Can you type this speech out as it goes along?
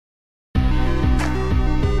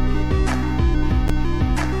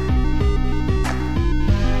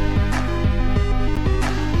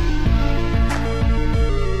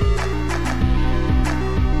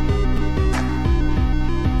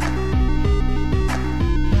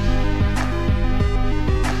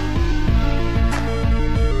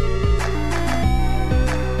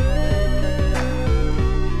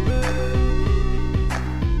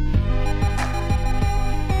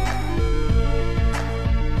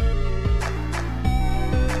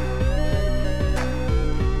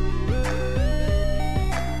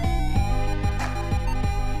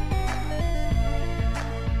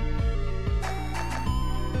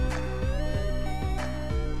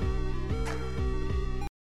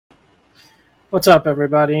What's up,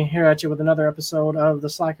 everybody? Here at you with another episode of the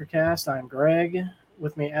Slackercast. I'm Greg.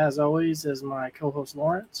 With me, as always, is my co-host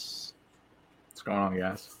Lawrence. What's going on,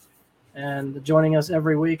 guys? And joining us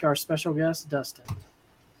every week, our special guest, Dustin.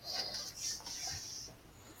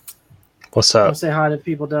 What's up? Want to say hi to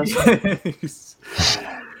people, Dustin?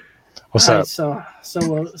 What's All up?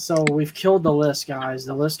 right, so we've killed the list, guys.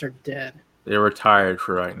 The list are dead. They're retired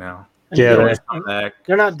for right now. Yeah, They always come back.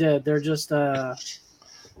 They're not dead. They're just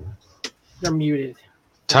they're muted.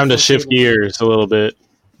 Time to shift gears a little bit.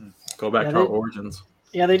 Go back to our origins.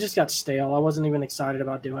 Yeah, they just got stale. I wasn't even excited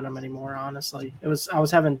about doing them anymore, honestly. I was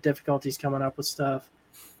having difficulties coming up with stuff.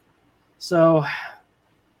 So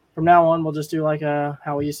from now on, we'll just do like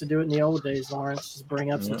how we used to do it in the old days, Lawrence. Just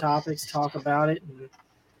bring up some topics, talk about it, and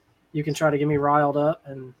you can try to get me riled up.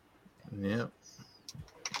 And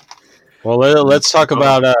Well, let's talk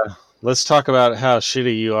about how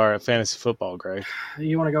shitty you are at fantasy football, Greg.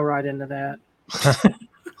 You want to go right into that?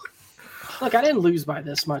 Look, I didn't lose by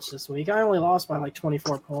this much this week. I only lost by like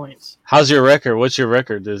 24 points. How's your record? What's your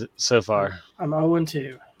record so far? I'm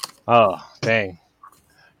 0-2. Oh, dang.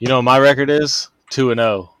 You know what my record is?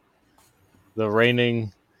 2-0. The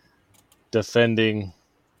reigning, defending.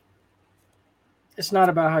 It's not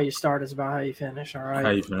about how you start. It's about how you finish, all right?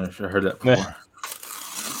 How you finish. I heard that before.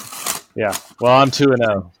 Yeah. Well, I'm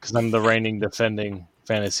 2-0 because I'm the reigning, defending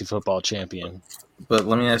fantasy football champion. But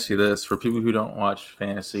let me ask you this. For people who don't watch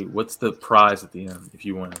fantasy, what's the prize at the end if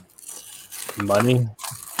you win? Money.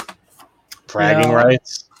 Bragging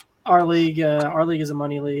rights. Our league is a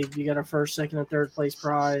money league. You got our first, second, and third place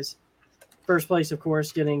prize. First place, of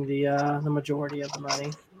course, getting the majority of the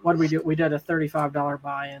money. What did we do? We did a $35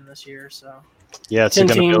 buy-in this year, so yeah, it's 10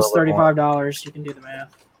 teams, $35. You can do the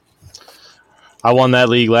math. I won that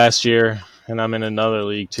league last year, and I'm in another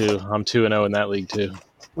league too. I'm 2-0 in that league too.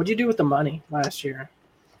 What'd you do with the money last year?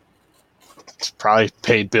 Probably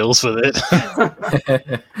paid bills with it.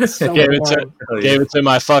 So gave it to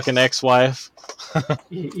my fucking ex-wife.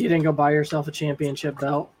 You didn't go buy yourself a championship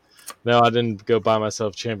belt? No, I didn't go buy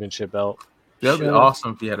myself a championship belt. That would be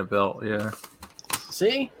awesome if you had a belt, yeah.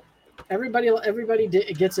 See? Everybody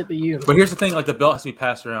gets it but you. But here's the thing, like the belt has to be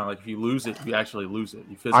passed around. Like if you lose it, you actually lose it.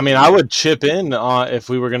 I mean, I would chip in if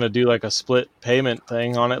we were going to do like a split payment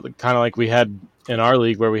thing on it, kind of like we had in our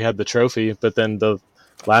league where we had the trophy, but then the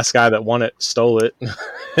last guy that won it stole it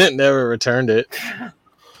and never returned it.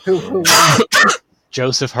 Who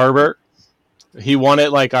Joseph Herbert. He won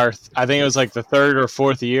it like I think it was like the third or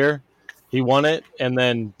fourth year. He won it and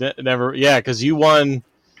then never. Yeah, because you won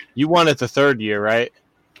it the third year, right?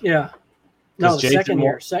 Yeah. No, the second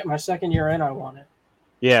year. My second year in, I won it.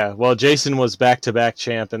 Yeah, well, Jason was back-to-back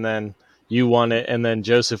champ, and then you won it, and then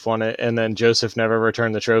Joseph won it, and then Joseph never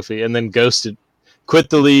returned the trophy, and then quit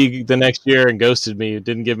the league the next year and ghosted me.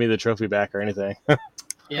 Didn't give me the trophy back or anything.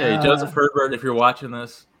 Hey, Joseph Herbert, if you're watching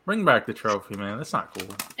this, bring back the trophy, man. That's not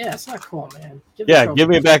cool. Yeah, it's not cool, man. Give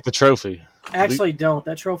me back the trophy. Actually, don't.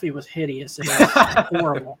 That trophy was hideous. It was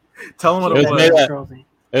horrible. Tell them what it was. Trophy.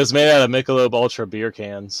 It was made out of Michelob Ultra beer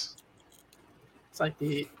cans. It's like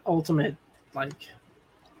the ultimate, like...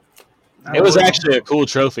 It was actually a cool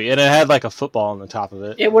trophy, and it had like a football on the top of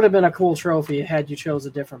it. It would have been a cool trophy had you chose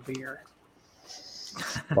a different beer.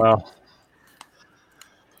 Well,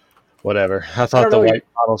 whatever. I thought the white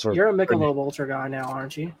bottles were... You're a Michelob Ultra guy now,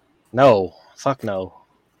 aren't you? No. Fuck no.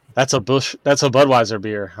 That's a Budweiser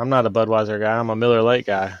beer. I'm not a Budweiser guy. I'm a Miller Lite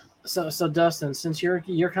guy. So Dustin, since you're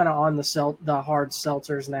kind of on the hard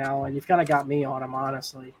seltzers now, and you've kind of got me on them,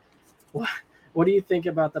 honestly, what do you think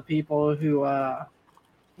about the people who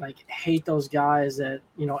like hate those guys that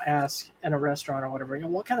ask in a restaurant or whatever,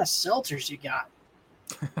 what kind of seltzers you got?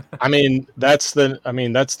 I mean that's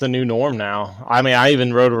the new norm now. I mean, I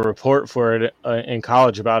even wrote a report for it in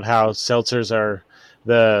college about how seltzers are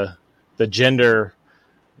the gender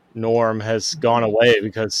norm has gone away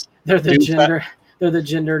because they're the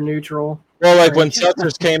gender neutral. Well, like when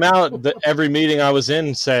seltzers came out, every meeting I was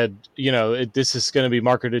in said, this is going to be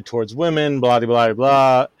marketed towards women, blah, blah, blah,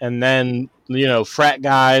 blah. And then, frat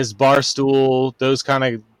guys, Barstool, those kind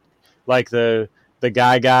of like the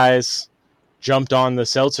guys jumped on the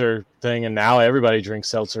seltzer thing, and now everybody drinks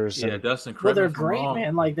seltzers. Yeah, Dustin. Well, they're great,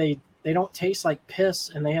 man. Like they don't taste like piss,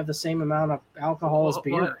 and they have the same amount of alcohol as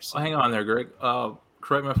beers. Hang on there, Greg.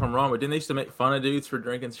 Correct me if I'm wrong, but didn't they used to make fun of dudes for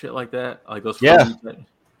drinking shit like that? Like those. Yeah.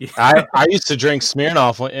 I used to drink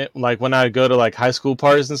Smirnoff when I would go to like high school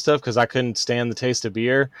parties and stuff because I couldn't stand the taste of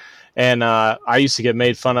beer, and I used to get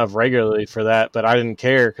made fun of regularly for that, but I didn't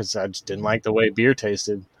care because I just didn't like the way beer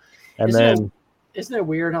tasted. And isn't it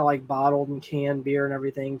weird how like bottled and canned beer and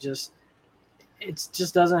everything just it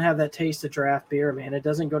just doesn't have that taste of draft beer, man. It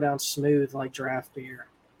doesn't go down smooth like draft beer.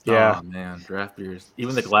 Yeah. Oh, man, draft beers.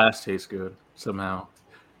 Even the glass tastes good somehow.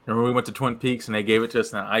 Remember we went to Twin Peaks and they gave it to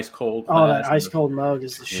us in an ice cold Oh, that glass? ice cold mug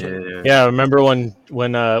is the shit. Yeah, remember when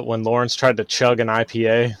Lawrence tried to chug an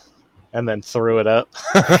IPA and then threw it up?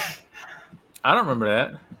 I don't remember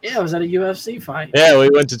that. Yeah, it was at a UFC fight. Yeah, we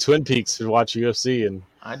went to Twin Peaks to watch UFC, and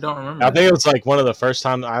I don't remember. I think it was like one of the first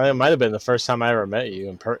time. It might have been the first time I ever met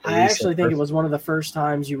you. I actually think it was one of the first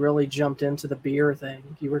times you really jumped into the beer thing.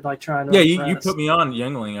 You were like trying to. Yeah, you put me on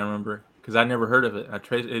Youngling. I remember because I never heard of it.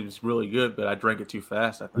 It was really good, but I drank it too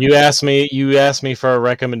fast. I think. You asked me for a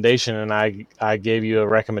recommendation, and I gave you a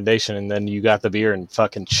recommendation, and then you got the beer and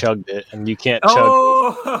fucking chugged it, and you can't chug.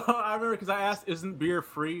 Oh, I remember because I asked, "Isn't beer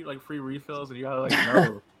free? Like free refills?" And you got like,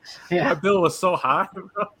 "No." Yeah. My bill was so high.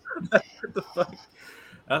 What the fuck?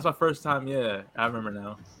 That's my first time. Yeah, I remember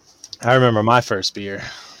now. I remember my first beer.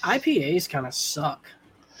 IPAs kind of suck.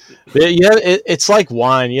 Yeah, it's like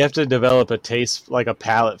wine. You have to develop a taste, like a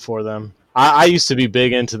palate for them. I used to be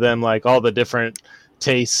big into them, like all the different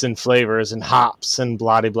tastes and flavors and hops and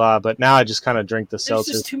blah blah. But now I just kind of drink the There's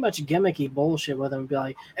seltzer. just too much gimmicky bullshit with them. Be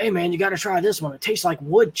like, hey man, you got to try this one. It tastes like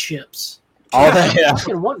wood chips. All that, yeah. I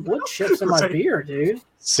fucking want wood chips in my beer, dude.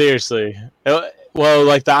 Seriously. Well,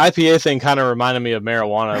 like the IPA thing kind of reminded me of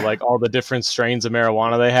marijuana, like all the different strains of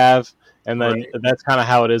marijuana they have. And then that's kind of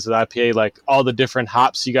how it is with IPA, like all the different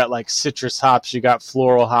hops. You got like citrus hops, you got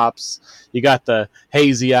floral hops, you got the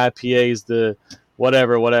hazy IPAs, the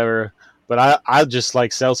whatever. But I just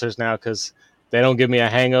like seltzers now because they don't give me a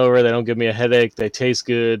hangover. They don't give me a headache. They taste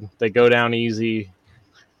good. They go down easy.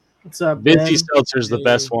 What's up, Busy Ben? Seltzer's the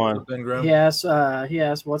best one. He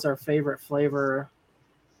asked, what's our favorite flavor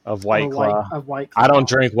of White Claw? Of White Claw. I don't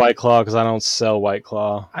drink White Claw because I don't sell White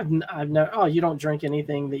Claw. I've never. Oh, you don't drink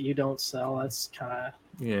anything that you don't sell. That's kind of.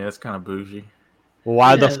 Yeah, that's kind of bougie.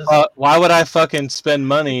 Why the fuck? Why would I fucking spend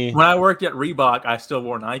money? When I worked at Reebok, I still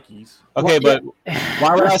wore Nikes. Okay, but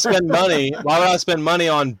why would I spend money? Why would I spend money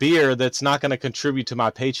on beer that's not going to contribute to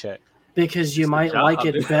my paycheck? Because you might like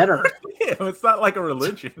it better. Yeah, it's not like a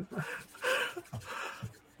religion.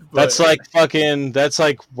 That's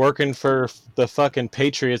like working for the fucking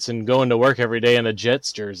Patriots and going to work every day in a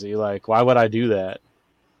Jets jersey. Like, why would I do that?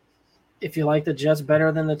 If you like the Jets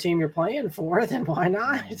better than the team you're playing for, then why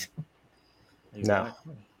not? Exactly. No.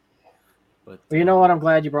 But well, you know what? I'm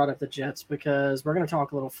glad you brought up the Jets because we're going to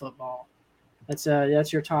talk a little football. That's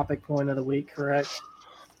your topic point of the week, correct?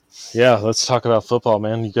 Yeah, let's talk about football,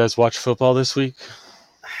 man. You guys watch football this week?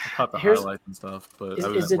 I caught the highlights and stuff, but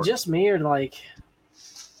is it just me or like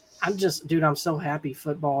I'm so happy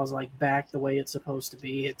football is like back the way it's supposed to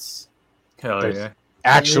be. It's hell yeah.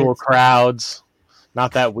 Actual crowds,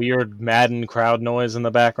 not that weird Madden crowd noise in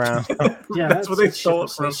the background. Yeah, that's what they stole it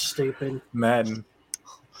so from. stupid. Madden.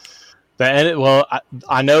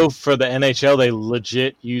 I know for the NHL they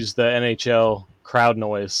legit use the NHL crowd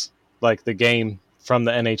noise, like the game from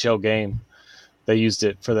the NHL game. They used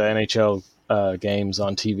it for the NHL games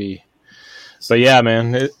on TV. But yeah,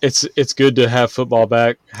 man, it's good to have football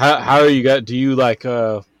back. How are you got? Do you like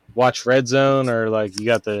watch Red Zone or like you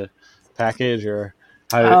got the package or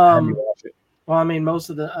how do you watch it? Well, I mean,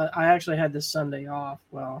 most of I actually had this Sunday off.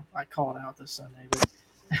 Well, I called out this Sunday,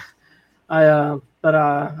 but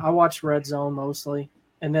I watch Red Zone mostly,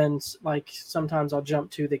 and then like sometimes I'll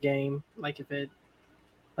jump to the game, like if it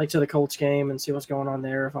like to the Colts game and see what's going on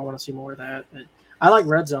there if I want to see more of that. But I like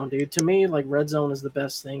Red Zone, dude. To me, like Red Zone is the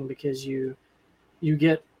best thing because you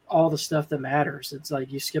get all the stuff that matters. It's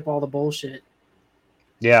like you skip all the bullshit.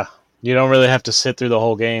 Yeah, you don't really have to sit through the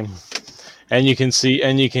whole game, and you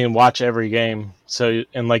can watch every game. So,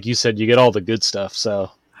 and like you said, you get all the good stuff.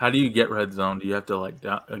 So, how do you get Red Zone? Do you have to like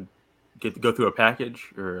go through a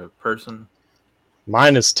package or a person?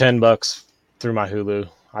 Mine is $10 through my Hulu.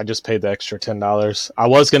 I just paid the extra $10. I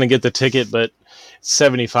was gonna get the ticket, but it's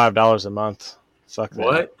 $75 a month. Fuck that.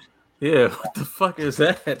 What? Yeah, what the fuck is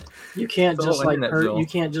that? You can't just you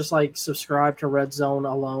can't just like subscribe to Red Zone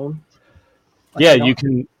alone. Like, yeah, you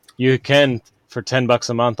can for $10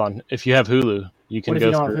 a month on if you have Hulu. You can what if go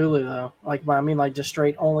you don't have Hulu though? Like, I mean, like just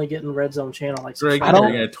straight only getting Red Zone channel. Like, Greg, you're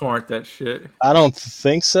gonna torrent that shit. I don't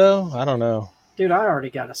think so. I don't know, dude. I already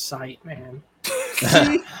got a site, man.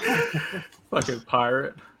 Fucking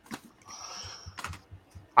pirate.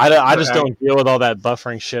 I just don't deal with all that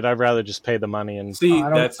buffering shit. I'd rather just pay the money and see. I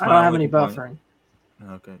don't have any buffering.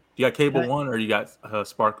 Okay. You got Cable One or you got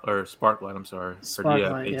Sparklight? I'm sorry.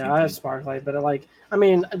 Sparklight. Yeah, I have Sparklight, but I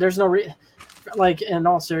mean, there's no like in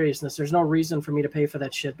all seriousness, there's no reason for me to pay for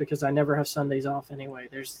that shit because I never have Sundays off anyway.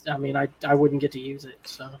 I wouldn't get to use it.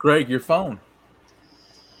 So Greg, your phone.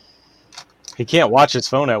 He can't watch his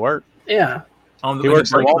phone at work. Yeah. He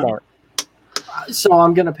works at Walmart. So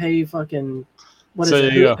I'm gonna pay fucking what is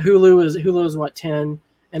it? Hulu is what, 10?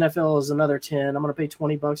 NFL is another 10. I'm gonna pay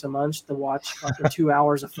 $20 a month to watch fucking 2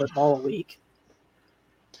 hours of football a week.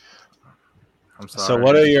 I'm sorry. So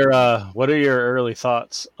what are your early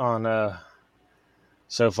thoughts on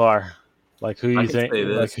so far? Like who you think?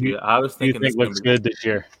 I was thinking this looks good this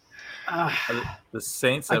year. The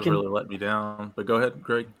Saints have really let me down. But go ahead,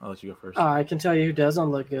 Greg. I'll let you go first. I can tell you who doesn't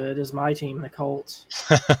look good is my team, the Colts.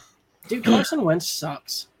 Dude, Carson Wentz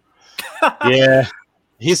sucks. Yeah,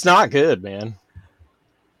 he's not good, man.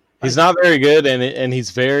 He's not very good, and he's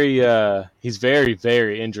very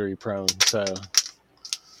very injury prone. So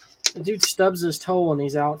the dude stubs his toe and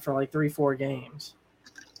he's out for like 3-4 games.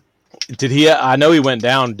 Did he? I know he went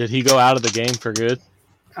down. Did he go out of the game for good?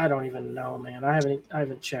 I don't even know, man. I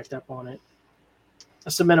haven't checked up on it. I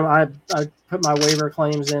submitted. I put my waiver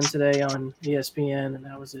claims in today on ESPN, and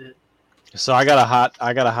that was it. So I got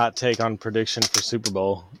a hot take on prediction for Super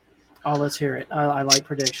Bowl. Oh, let's hear it. I like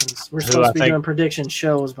predictions. We're supposed to be doing prediction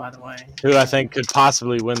shows, by the way. Who I think could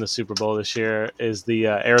possibly win the Super Bowl this year is the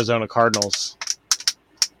Arizona Cardinals.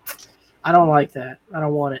 I don't like that. I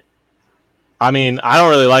don't want it. I mean, I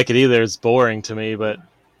don't really like it either. It's boring to me, but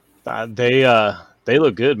they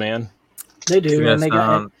look good, man. They do, and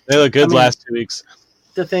they look good last 2 weeks.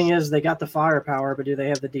 The thing is, they got the firepower, but do they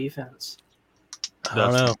have the defense? I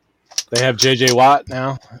don't know. They have J.J. Watt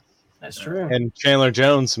now. That's true. And Chandler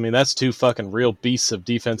Jones. I mean, that's two fucking real beasts of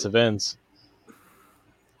defensive ends.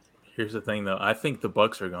 Here's the thing, though. I think the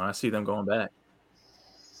Bucs are going. I see them going back.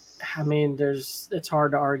 I mean, it's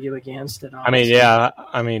hard to argue against it. Honestly.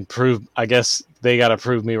 I mean, I guess they got to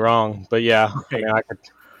prove me wrong, but yeah,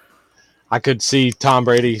 I could see Tom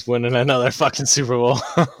Brady winning another fucking Super Bowl.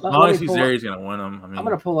 As long as he's there, he's gonna win them. I'm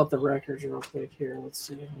gonna pull up the records real quick here. Let's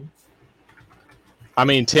see. I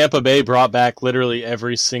mean, Tampa Bay brought back literally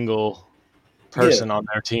every single person on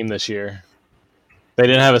their team this year. They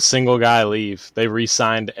didn't have a single guy leave. They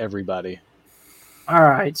re-signed everybody. All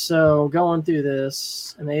right, so going through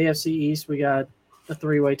this, in the AFC East, we got a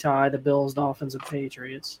 3-way tie: the Bills, Dolphins, and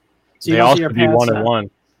Patriots. So they all should be 1-1.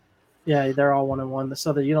 Yeah, they're all 1-1.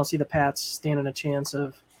 So that you don't see the Pats standing a chance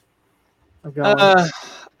of going.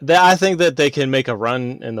 I think that they can make a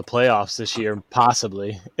run in the playoffs this year,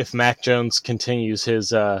 possibly, if Mac Jones continues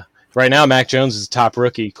his. Right now, Mac Jones is top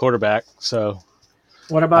rookie quarterback. So,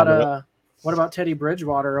 what about Teddy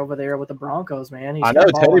Bridgewater over there with the Broncos, man? I know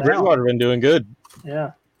Teddy Bridgewater been doing good.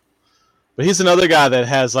 Yeah, but he's another guy that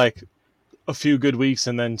has like a few good weeks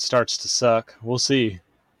and then starts to suck. We'll see.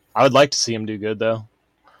 I would like to see him do good, though.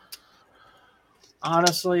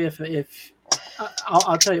 Honestly, if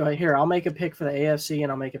I'll tell you right here, I'll make a pick for the AFC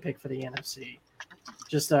and I'll make a pick for the NFC.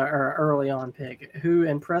 Just an early on pick. Who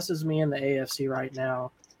impresses me in the AFC right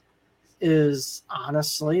now is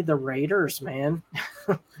honestly the Raiders, man.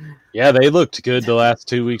 Yeah, they looked good the last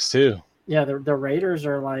 2 weeks too. Yeah, the Raiders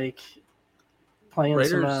are like playing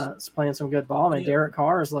some good ball. I mean, Derek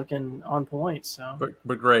Carr is looking on point. So,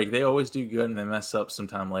 but Greg, they always do good and they mess up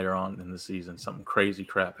sometime later on in the season. Something crazy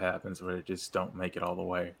crap happens where they just don't make it all the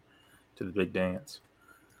way to the big dance.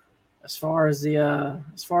 As far as the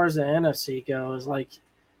NFC goes, like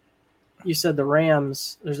you said, the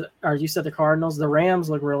Rams. You said the Cardinals. The Rams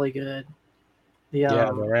look really good. The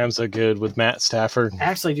Rams are good with Matt Stafford.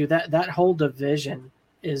 Actually, dude, that whole division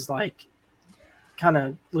is like kind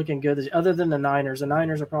of looking good. Other than the Niners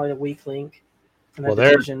are probably the weak link in that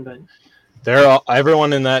division. But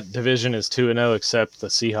everyone in that division is 2-0 except the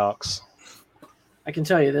Seahawks. I can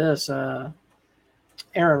tell you this: Aaron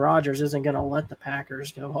Rodgers isn't going to let the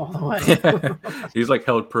Packers go all the way. He's like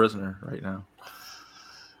held prisoner right now.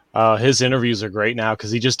 His interviews are great now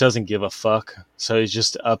because he just doesn't give a fuck. So he's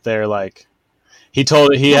just up there like he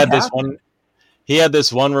had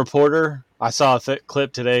this one reporter. I saw a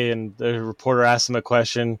clip today, and the reporter asked him a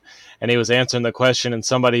question, and he was answering the question, and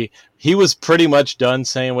he was pretty much done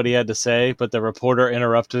saying what he had to say, but the reporter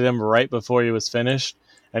interrupted him right before he was finished,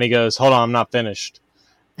 and he goes, "Hold on, I'm not finished."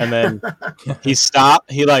 And then he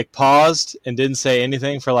stopped. He like paused and didn't say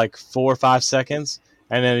anything for like 4 or 5 seconds,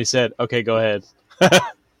 and then he said, "Okay, go ahead."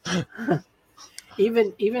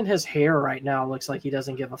 Even his hair right now looks like he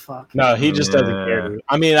doesn't give a fuck. No, he just doesn't care. Dude.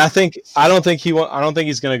 I mean, I don't think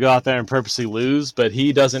he's going to go out there and purposely lose, but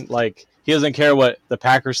he doesn't care what the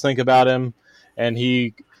Packers think about him, and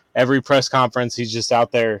every press conference he's just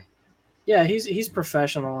out there. Yeah, he's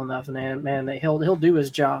professional enough, man. That he'll do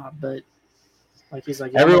his job, but Like he's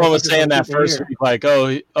like, everyone was saying that keep me first here. week, like,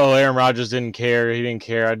 oh, Aaron Rodgers didn't care. He didn't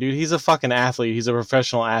care. Dude, he's a fucking athlete. He's a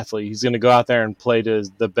professional athlete. He's going to go out there and play to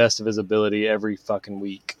the best of his ability every fucking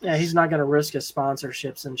week. Yeah, he's not going to risk his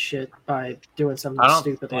sponsorships and shit by doing something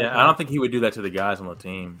stupid like that. I don't think he would do that to the guys on the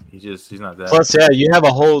team. He's not that. Plus, yeah, you have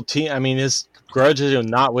a whole team. I mean, his grudge is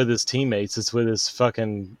not with his teammates. It's with his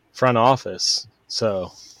fucking front office.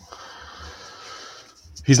 So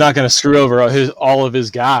he's not going to screw over all of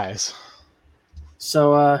his guys.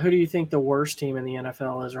 So who do you think the worst team in the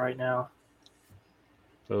NFL is right now?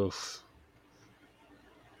 Oof.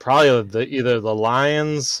 Probably either the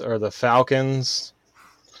Lions or the Falcons.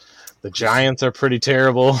 The Giants are pretty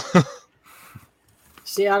terrible.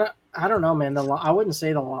 See, I don't know, man. I wouldn't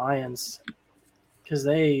say the Lions because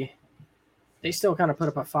they still kind of put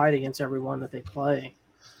up a fight against everyone that they play.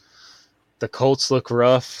 The Colts look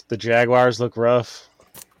rough. The Jaguars look rough.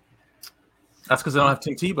 That's because they don't have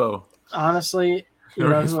Tim Tebow. Honestly,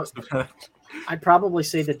 I'd probably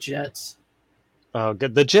say the Jets. Oh,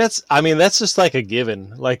 good. The Jets, I mean, that's just like a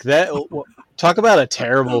given. Like that, talk about a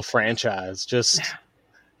terrible franchise. Just,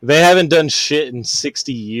 they haven't done shit in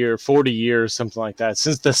 40 years, something like that.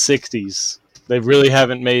 Since the 60s. They really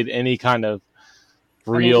haven't made any kind of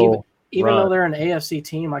real even run. though they're an AFC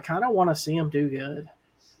team, I kind of want to see them do good.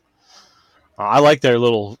 I like their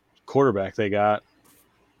little quarterback they got,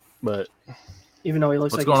 but even though he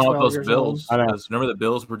looks What's like going he's on 12 with those years Bills? old. Remember the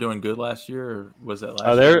Bills were doing good last year, or was that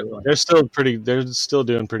last year? They're still pretty. They're still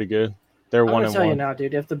doing pretty good. They're I'm 1-1. gonna tell you now,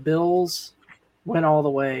 dude. If the Bills went all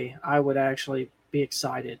the way, I would actually be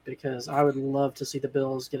excited because I would love to see the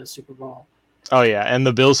Bills get a Super Bowl. Oh yeah, and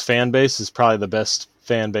the Bills fan base is probably the best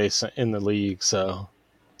fan base in the league. So,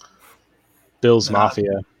 Bills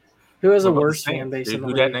Mafia. Who has the worst fan base in the Who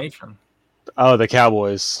league? that nation? Oh, the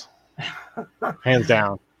Cowboys, hands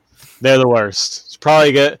down. They're the worst. It's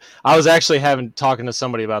probably good. I was actually talking to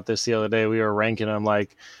somebody about this the other day. We were ranking them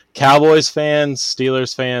like Cowboys fans,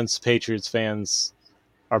 Steelers fans, Patriots fans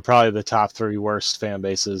are probably the top 3 worst fan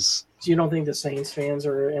bases. So you don't think the Saints fans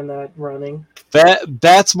are in that running?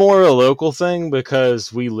 That's more a local thing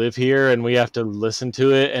because we live here and we have to listen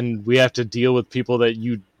to it and we have to deal with people that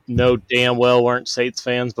you know damn well weren't Saints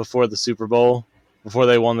fans before the Super Bowl, before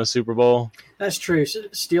they won the Super Bowl. That's true.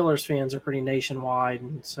 Steelers fans are pretty nationwide,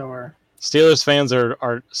 and so are Steelers fans are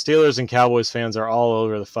Steelers and Cowboys fans are all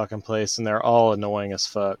over the fucking place, and they're all annoying as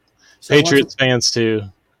fuck. So Patriots fans too.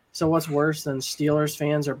 So what's worse than Steelers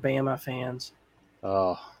fans or Bama fans?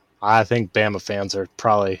 Oh, I think Bama fans are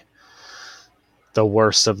probably the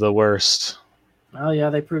worst of the worst. Oh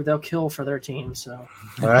yeah, they prove they'll kill for their team. So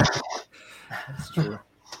That's true.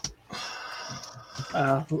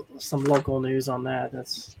 Some local news on that.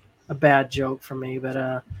 That's a bad joke from me, but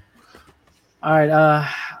all right.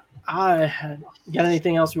 I got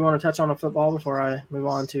anything else we want to touch on football before I move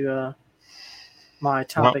on to my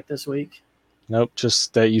topic this week? Nope,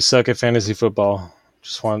 just that you suck at fantasy football.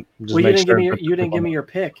 You didn't give me your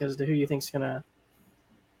pick as to who you think's gonna.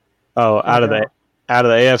 Oh, out of the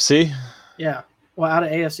AFC. Yeah, well, out of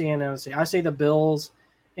AFC and NFC, I say the Bills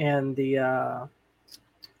and the.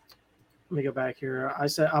 Let me go back here. I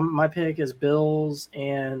said my pick is Bills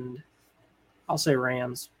and I'll say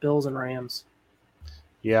Rams. Bills and Rams.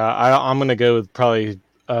 Yeah, I'm gonna go with probably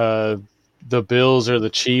the Bills or the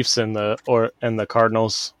Chiefs and the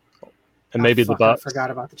Cardinals, and maybe the Bucks. I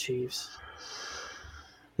forgot about the Chiefs.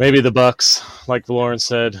 Maybe the Bucks, like Lawrence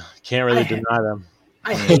said, can't really deny them.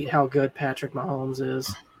 I hate how good Patrick Mahomes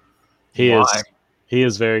is. He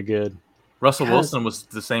is very good. Russell Wilson was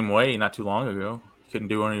the same way not too long ago. Couldn't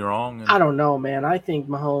do any wrong. I don't know, man. I think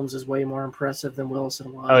Mahomes is way more impressive than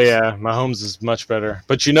Wilson was. Oh, yeah. Mahomes is much better.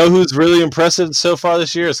 But you know who's really impressive so far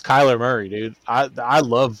this year is Kyler Murray, dude. I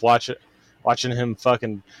love watching him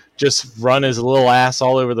fucking just run his little ass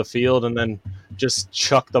all over the field and then just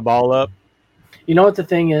chuck the ball up. You know what the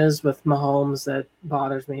thing is with Mahomes that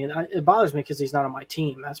bothers me? And it bothers me because he's not on my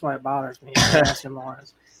team. That's why it bothers me. Ask him,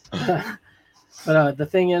 Lawrence. But the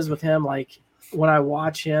thing is with him, like, when I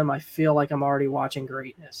watch him, I feel like I'm already watching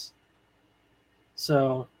greatness.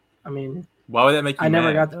 So, I mean, why would that make you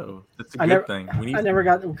mad? Though? That's a good thing.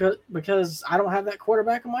 Because I don't have that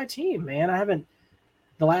quarterback on my team, man. I haven't.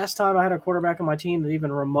 The last time I had a quarterback on my team that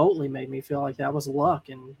even remotely made me feel like that was luck,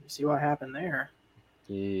 and you see what happened there.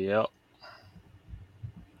 Yep.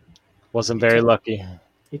 Wasn't very lucky.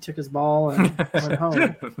 He took his ball and went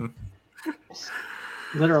home.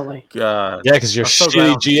 Literally. God. Yeah, because your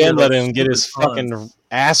shitty GM let him get his fucking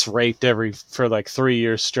ass raped for like 3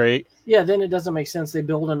 years straight. Yeah, then it doesn't make sense. They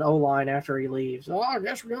build an O-line after he leaves. Oh, I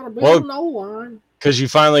guess we got to build an O-line. Because you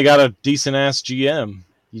finally got a decent-ass GM.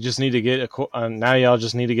 You just need to get now y'all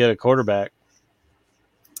just need to get a quarterback.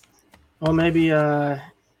 Well, maybe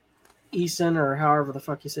Eason or however the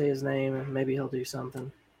fuck you say his name, and maybe he'll do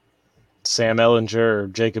something. Sam Ellinger or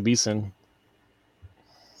Jacob Eason.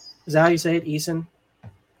 Is that how you say it, Eason?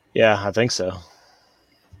 Yeah, I think so.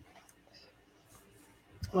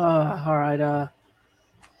 All right.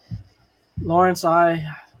 Lawrence,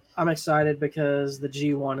 I'm excited because the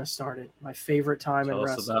G1 has started. My favorite time in Tell us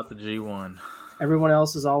wrestling. about the G1. Everyone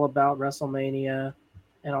else is all about WrestleMania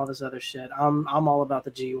and all this other shit. I'm all about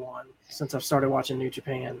the G1 since I've started watching New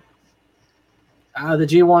Japan. The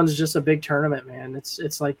G1 is just a big tournament, man.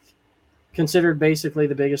 It's like considered basically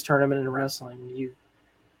the biggest tournament in wrestling.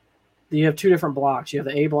 You have two different blocks. You have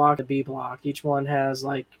the A block, the B block. Each one has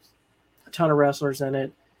like a ton of wrestlers in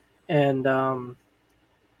it, and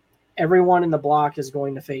everyone in the block is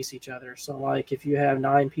going to face each other. So, like, if you have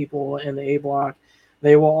 9 people in the A block,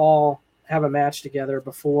 they will all have a match together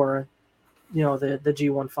before, the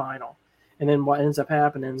G1 final. And then what ends up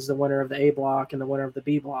happening is the winner of the A block and the winner of the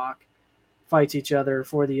B block fights each other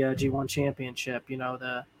for the G1 championship.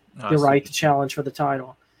 The right to challenge for the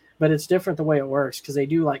title. But it's different the way it works because they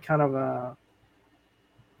do like kind of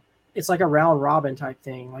it's like a round robin type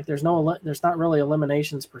thing. Like there's not really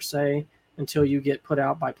eliminations per se until you get put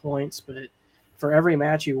out by points, but for every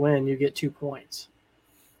match you win, you get 2 points.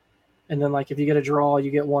 And then like if you get a draw, you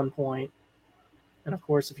get 1 point. And of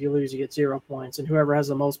course, if you lose, you get 0 points. And whoever has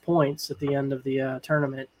the most points at the end of the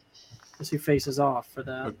tournament is who faces off for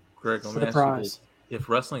the Greg, let me ask prize. you this. If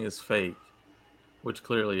wrestling is fake, which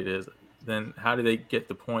clearly it is, then how do they get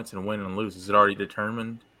the points and win and lose? Is it already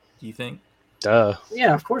determined, do you think? Duh.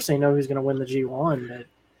 Yeah, of course they know who's going to win the G1,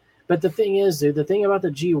 but the thing is, dude, the thing about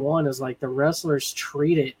the G1 is like the wrestlers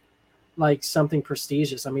treat it like something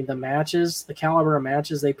prestigious. I mean, the caliber of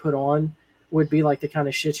matches they put on would be like the kind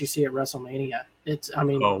of shit you see at WrestleMania.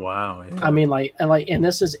 Oh wow. Yeah. I mean, and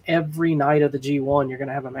this is every night of the G1, you're going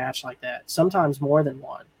to have a match like that. Sometimes more than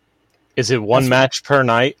one. Is it one match per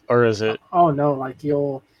night, or is it? Oh no, like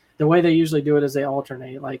the way they usually do it is they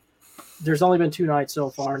alternate. Like, there's only been 2 nights so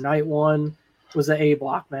far. Night 1 was the A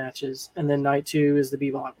block matches, and then night 2 is the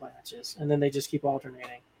B block matches, and then they just keep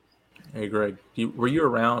alternating. Hey Greg, were you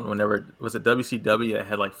around whenever was it WCW that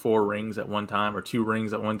had like 4 rings at one time or 2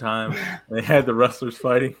 rings at one time? They had the wrestlers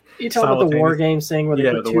fighting. You talking about the War Games thing where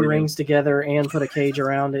they put 2 rings together and put a cage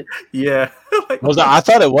around it? Yeah. I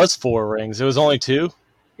thought it was 4 rings. It was only 2?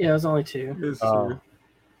 Yeah, it was only 2.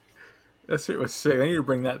 That shit was sick. I need to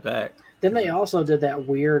bring that back. Then they also did that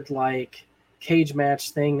weird like cage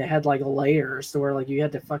match thing that had like layers to where like you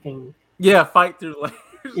had to fucking fight through layers.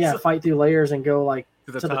 Yeah, fight through layers and go like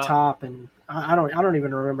to the top, and I don't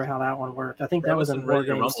even remember how that one worked. I think that was in War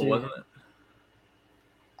Games too. Wasn't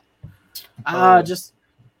it? Just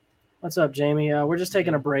what's up, Jamie? We're just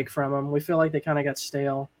taking a break from them. We feel like they kind of got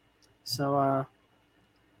stale, so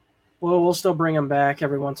we'll still bring them back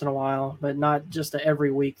every once in a while, but not just a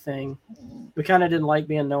every week thing. We kind of didn't like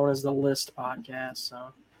being known as the List podcast,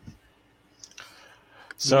 so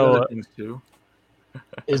things too.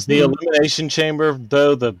 Is the Elimination Chamber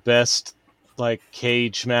though the best like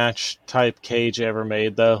cage match type cage ever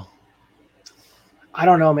made though? I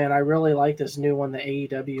don't know, man. I really like this new one that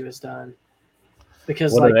AEW has done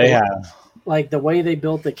because what do they have? Like the way they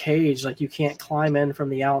built the cage, like you can't climb in from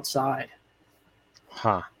the outside.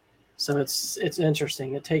 Huh. So it's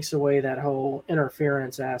interesting. It takes away that whole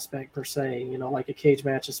interference aspect per se, like a cage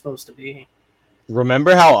match is supposed to be.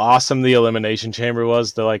 Remember how awesome the Elimination Chamber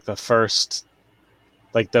was? The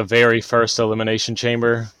very first Elimination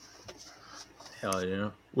Chamber. Hell yeah!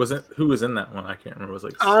 Who was in that one? I can't remember.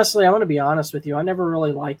 Honestly, I'm going to be honest with you. I never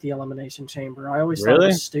really liked the Elimination Chamber. I always thought it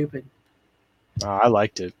was stupid. Oh, I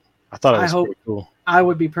liked it. I thought it was pretty cool. I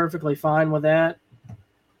would be perfectly fine with that,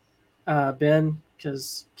 Ben,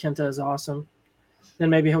 because Kenta is awesome. Then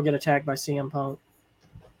maybe he'll get attacked by CM Punk.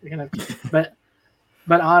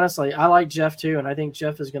 But honestly, I like Jeff too, and I think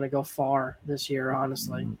Jeff is going to go far this year,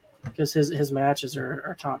 honestly, because his matches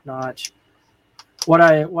are top notch. What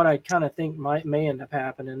I kind of think may end up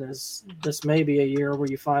happening is this may be a year where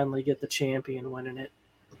you finally get the champion winning it,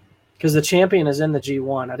 because the champion is in the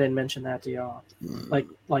G1. I didn't mention that to y'all.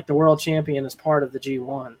 Like the world champion is part of the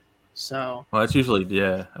G1. So well, that's usually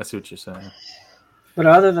I see what you're saying. But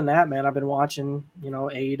other than that, man, I've been watching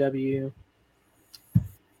AEW.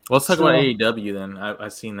 Well, let's talk about AEW then.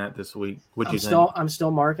 I've seen that this week. What'd you think? I'm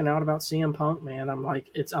still marking out about CM Punk, man.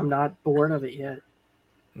 I'm not bored of it yet.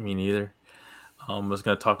 Me neither. I was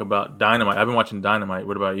going to talk about Dynamite. I've been watching Dynamite.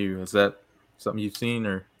 What about you? Is that something you've seen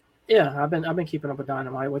or? Yeah, I've been keeping up with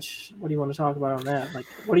Dynamite. What do you want to talk about on that? Like,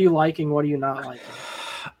 what are you liking? What are you not liking?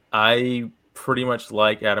 I pretty much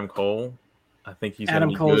like Adam Cole. I think he's Adam going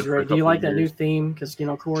to be Cole's good for a great. Do you couple like of that new years. theme? Because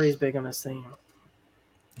Corey's big on his theme.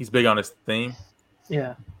 He's big on his theme.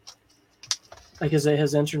 Yeah, like his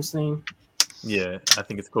entrance theme. Yeah, I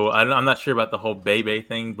think it's cool. I'm not sure about the whole Bebe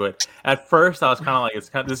thing, but at first I was kind of like,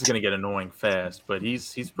 this is going to get annoying fast. But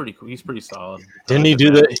he's pretty cool. He's pretty solid. Didn't he do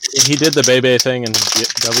he did the Bebe thing in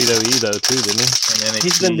WWE though too, didn't he? And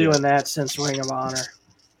He's been doing that since Ring of Honor.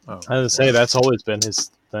 Oh, I was say that's always been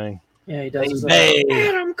his thing. Yeah, he does his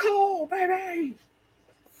Adam Cole,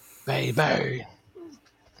 baby.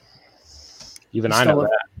 Even I know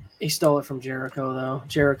that. He stole it from Jericho, though.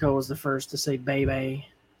 Jericho was the first to say baby.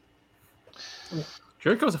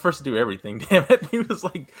 Jericho was the first to do everything. Damn it, he was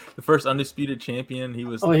like the first undisputed champion. He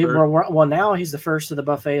was. Well, now he's the first to the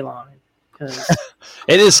buffet line.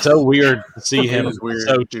 It is so weird to see him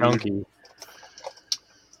so chunky.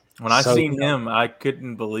 When I seen him, I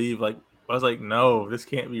couldn't believe. I was like, no, this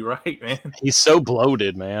can't be right, man. He's so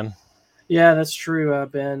bloated, man. Yeah, that's true.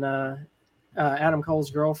 Ben, Adam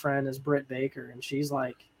Cole's girlfriend is Britt Baker, and she's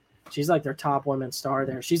like their top women's star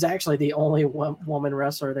there. She's actually the only woman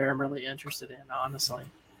wrestler there I'm really interested in, honestly.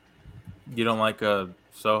 You don't like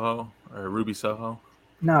Soho or Ruby Soho?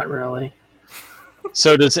 Not really.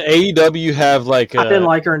 So does AEW have like I didn't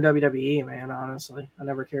like her in WWE, man, honestly. I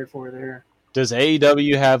never cared for her there. Does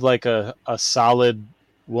AEW have like a solid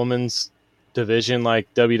women's division like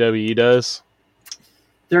WWE does?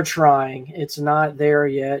 They're trying. It's not there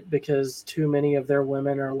yet because too many of their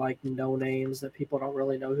women are like no names that people don't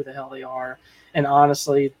really know who the hell they are. And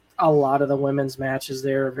honestly, a lot of the women's matches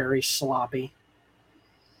there are very sloppy.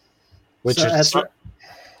 A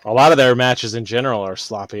lot of their matches in general are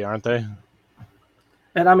sloppy, aren't they?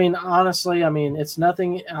 And I mean, honestly, it's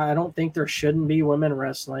nothing. I don't think there shouldn't be women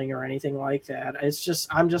wrestling or anything like that. It's just,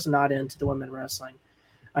 I'm just not into the women wrestling.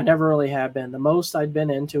 I never really have been. The most I'd been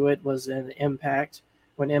into it was in Impact,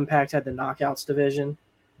 when Impact had the Knockouts division,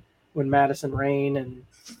 when Madison Rayne and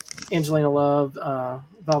Angelina Love,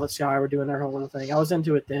 Velvet Sky were doing their whole little thing. I was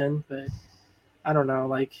into it then, but I don't know.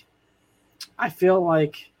 Like, I feel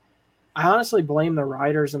like I honestly blame the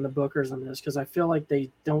writers and the bookers on this because I feel like they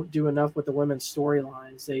don't do enough with the women's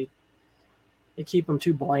storylines. They keep them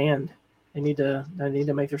too bland. They need to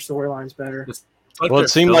make their storylines better. Well, it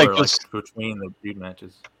seemed like between the feud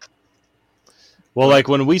matches. Well, like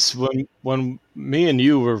when me and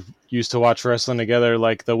you were used to watch wrestling together,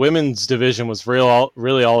 like the women's division was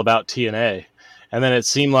really all about TNA, and then it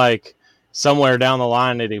seemed like somewhere down the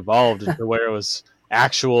line it evolved into where it was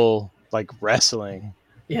actual like wrestling.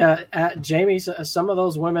 Yeah, Jamie's some of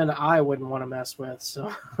those women I wouldn't want to mess with.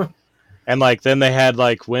 So, and like then they had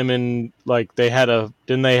like women, like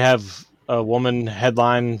didn't they have a woman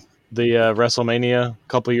headline the WrestleMania a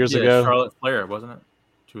couple years ago? Charlotte Flair, wasn't it?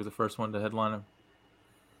 She was the first one to headline him.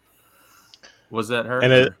 Was that her?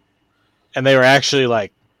 And they were actually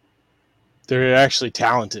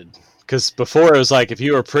talented. Because before it was like if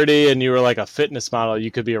you were pretty and you were like a fitness model,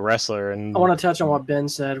 you could be a wrestler. And I want to touch on what Ben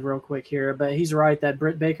said real quick here, but he's right that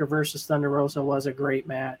Britt Baker versus Thunder Rosa was a great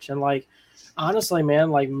match. And like, honestly,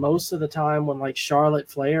 man, like most of the time when like Charlotte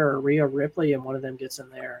Flair or Rhea Ripley and one of them gets in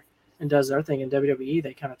there and does their thing in WWE,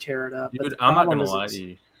 they kind of tear it up. Dude, I'm not gonna lie to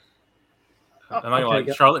you. I'm not gonna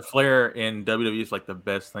lie. Charlotte Flair in WWE is like the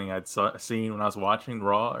best thing I'd seen when I was watching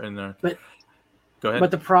Raw. Go ahead.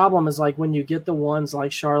 But the problem is like when you get the ones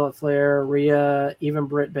like Charlotte Flair, Rhea, even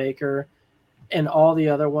Britt Baker, and all the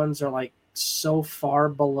other ones are like so far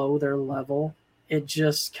below their level, it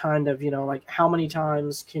just kind of, like how many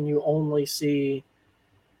times can you only see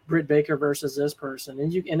Britt Baker versus this person?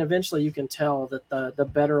 And eventually you can tell that the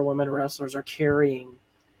better women wrestlers are carrying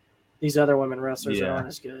these other women wrestlers that aren't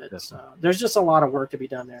as good. Definitely. So there's just a lot of work to be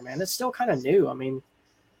done there, man. It's still kind of new. I mean,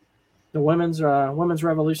 the women's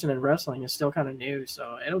revolution in wrestling is still kind of new,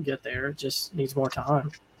 so it'll get there. It just needs more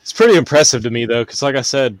time. It's pretty impressive to me though, because like I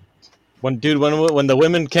said, when the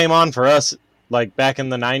women came on for us, like back in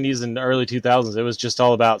the '90s and early 2000s, it was just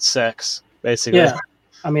all about sex, basically. Yeah,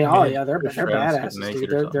 I mean, they're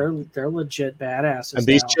badasses, dude. They're legit badasses. And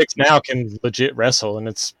these chicks now can legit wrestle, and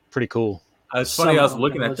it's pretty cool. It's funny. I was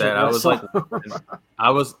looking at that. I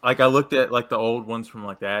looked at like the old ones from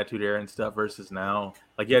like the Attitude Era and stuff versus now.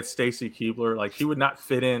 Like you had Stacy Keibler. Like she would not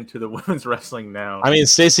fit into the women's wrestling now. I mean,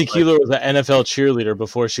 Stacy Keibler was an NFL cheerleader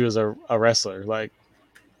before she was a wrestler. Like,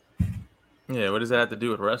 yeah, what does that have to do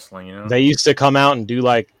with wrestling? They used to come out and do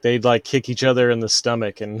they'd kick each other in the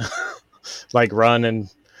stomach and like run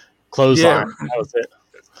and clothesline. Yeah. That was it.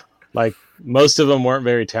 Like most of them weren't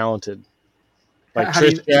very talented. Like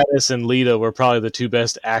Trish Stratus and Lita were probably the two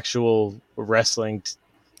best actual wrestling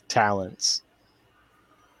talents.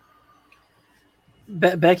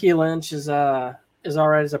 Becky Lynch is is all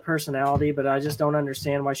right as a personality, but I just don't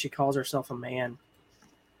understand why she calls herself a man.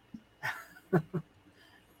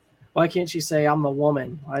 Why can't she say I'm the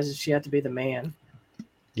woman? Why does she have to be the man?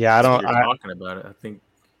 Yeah, I don't. You're talking about it. I think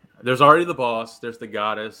there's already the boss. There's the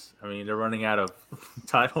goddess. I mean, they're running out of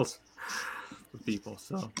titles for people.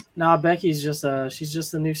 So nah, Becky's just she's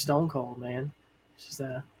just the new Stone Cold, man. She's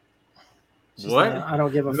what? I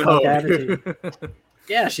don't give a fuck attitude.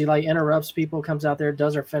 Yeah, she like interrupts people, comes out there,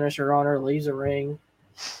 does her finisher on her, leaves a ring.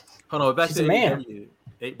 Hold on, back to AEW.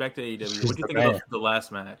 Back to AEW. What do you think of the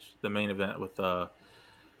last match, the main event with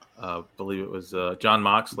I believe it was John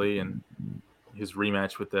Moxley and his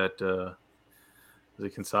rematch with that was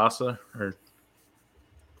it Kinsasa or?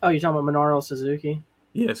 Oh, you're talking about Minoru Suzuki?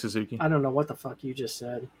 Yeah, Suzuki. I don't know what the fuck you just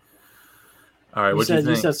said. All right, what do you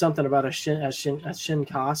think? You said something about a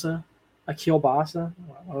Shinkasa, a Kielbasa.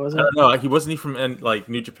 What was it? I don't know. He wasn't from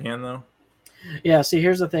New Japan though. Yeah. See,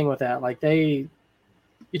 here's the thing with that. Like you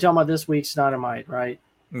talking about this week's Dynamite, right?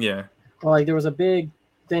 Yeah. Well, like there was a big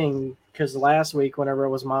thing because last week, whenever it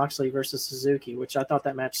was Moxley versus Suzuki, which I thought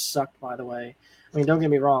that match sucked, by the way. I mean, don't get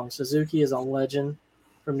me wrong, Suzuki is a legend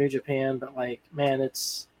from New Japan, but like, man,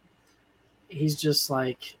 he's just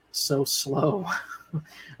like so slow.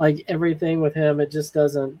 Like everything with him, it just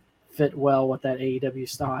doesn't fit well with that AEW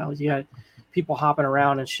style. You got people hopping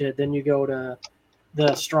around and shit. Then you go to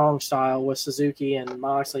the strong style with Suzuki and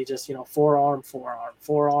Moxley, just forearm, forearm,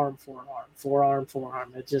 forearm, forearm, forearm,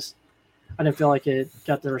 forearm. It just, I didn't feel like it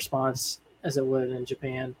got the response as it would in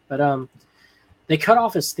Japan. But they cut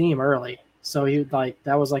off his theme early. So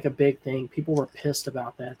that was like a big thing. People were pissed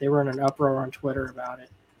about that. They were in an uproar on Twitter about it.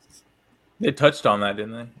 They touched on that,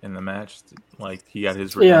 didn't they, in the match? Like he got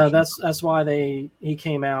his redemption. Yeah, that's why he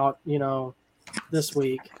came out, this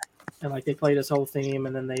week, and like they played his whole theme,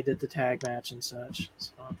 and then they did the tag match and such.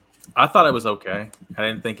 So. I thought it was okay. I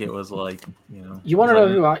didn't think it was like You want to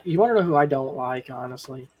know who I don't like,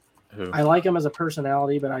 honestly? Who? I like him as a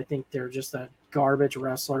personality, but I think they're just a garbage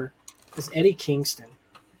wrestler. It's Eddie Kingston.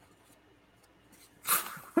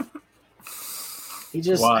 He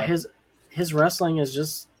just Why? his wrestling is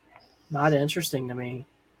just not interesting to me.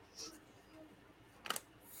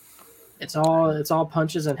 It's all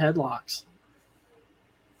punches and headlocks.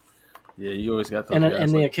 Yeah, you always got those. And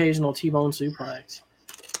the occasional T-bone suplex.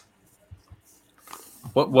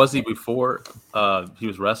 What was he before he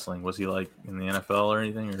was wrestling? Was he like in the NFL or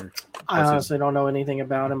anything? Or I honestly don't know anything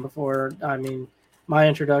about him before. I mean, my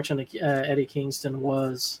introduction to Eddie Kingston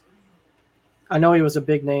was, I know he was a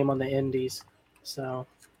big name on the indies. So,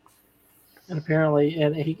 and apparently,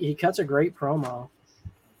 he cuts a great promo.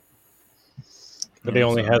 But he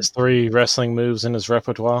only has 3 wrestling moves in his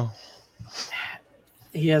repertoire.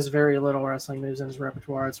 He has very little wrestling moves in his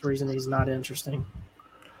repertoire. It's the reason he's not interesting.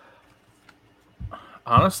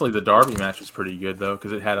 Honestly, the Darby match was pretty good though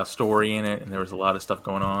because it had a story in it and there was a lot of stuff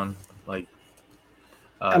going on. Like,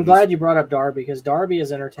 I'm glad you brought up Darby because Darby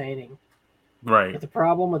is entertaining. Right. But the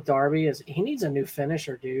problem with Darby is he needs a new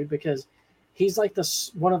finisher, dude, because he's like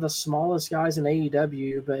one of the smallest guys in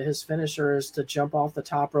AEW, but his finisher is to jump off the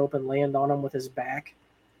top rope and land on him with his back.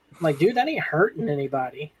 I'm like, dude, that ain't hurting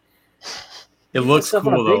anybody. It looks cool,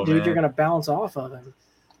 though, big dude, man. You're going to bounce off of him.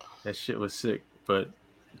 That shit was sick. But,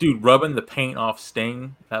 dude, rubbing the paint off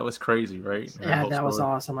Sting, that was crazy, right? Yeah, that was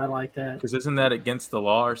awesome. I like that. Because isn't that against the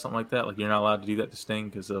law or something like that? Like, you're not allowed to do that to Sting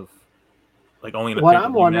because of, like, only in a What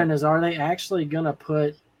I'm wondering is, are they actually going to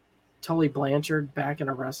put Tully Blanchard back in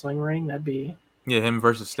a wrestling ring? That'd be... Yeah, him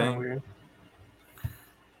versus Sting. Weird.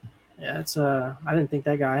 Yeah, it's I didn't think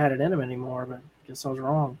that guy had it in him anymore, but I guess I was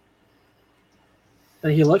wrong.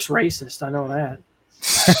 But he looks racist. I know that.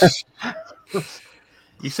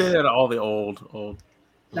 You say that to all the old.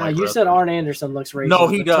 No, you said Arn Anderson looks racist. No,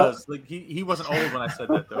 he does. Like he wasn't old when I said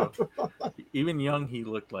that though. Even young, he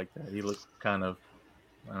looked like that. He looked kind of,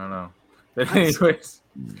 I don't know. But anyways,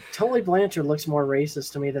 Tully Blanchard looks more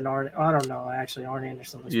racist to me than Arn. I don't know. Actually, Arn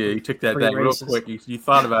Anderson looks. Yeah, you took that real racist. Quick. You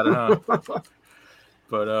thought about it, huh?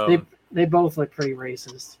 But they both look pretty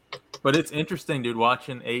racist. But it's interesting, dude,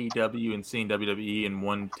 watching AEW and seeing WWE in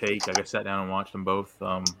one take. Like I sat down and watched them both.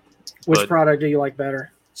 Which product do you like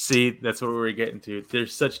better? See, that's what we're getting to.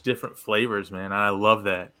 There's such different flavors, man. And I love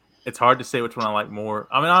that. It's hard to say which one I like more.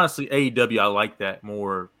 I mean, honestly, AEW, I like that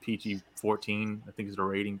more PG-14, I think is the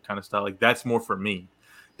rating kind of style. Like, that's more for me.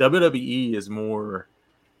 WWE is more,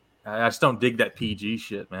 I just don't dig that PG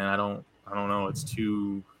shit, man. I don't know. It's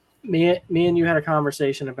too... Me and you had a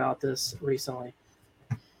conversation about this recently.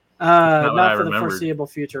 Not for the foreseeable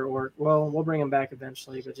future, or we'll bring him back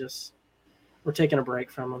eventually, but just we're taking a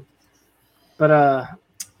break from him. But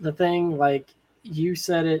the thing, like you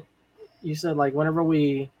said like whenever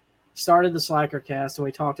we started the Slackercast and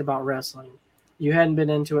we talked about wrestling. You hadn't been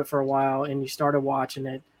into it for a while, and you started watching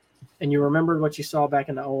it, and you remembered what you saw back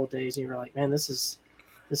in the old days, and you were like, "Man, this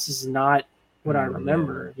is not what I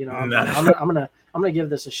remember." You know, I'm gonna give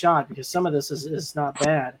this a shot because some of this is not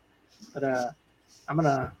bad, but I'm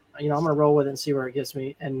gonna roll with it and see where it gets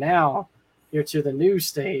me. And now you're to the new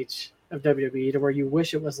stage of WWE, to where you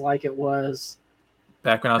wish it was like it was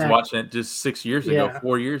back when I was watching it just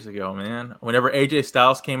 4 years ago, man. Whenever AJ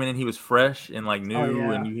Styles came in and he was fresh and like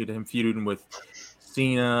new, and you had him feuding with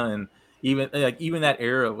Cena, and even that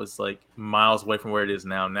era was like miles away from where it is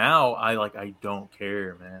now. Now I don't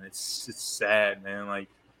care, man. It's sad, man. Like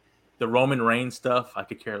the Roman Reigns stuff, I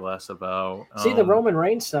could care less about. See, the Roman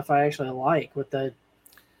Reigns stuff I actually like with the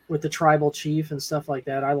tribal chief and stuff like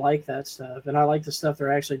that. I like that stuff, and I like the stuff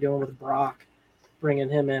they're actually doing with Brock, bringing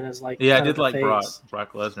him in as like I did like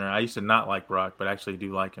Brock Lesnar. I used to not like Brock, but I actually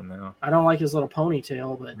do like him now. I don't like his little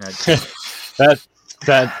ponytail, but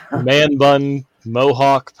that man bun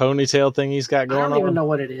mohawk ponytail thing he's got going on. I don't even know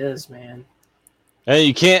what it is, man. And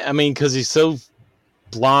you can't. I mean, because he's so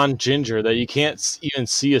blonde ginger that you can't even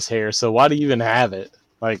see his hair. So why do you even have it?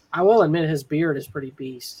 Like, I will admit his beard is pretty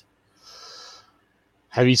beast.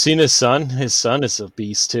 Have you seen his son? His son is a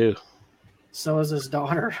beast too. So is his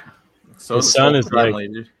daughter. So his son is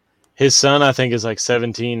his son, I think, is like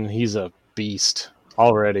 17. He's a beast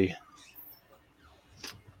already.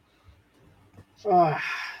 So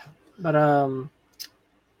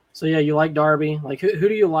yeah, you like Darby. Like, who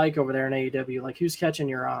do you like over there in AEW? Like, who's catching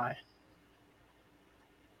your eye?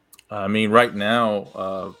 I mean, right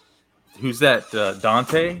now, who's that?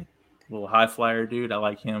 Dante, little high flyer dude. I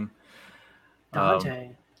like him.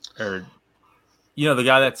 Dante, or the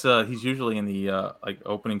guy that's he's usually in the like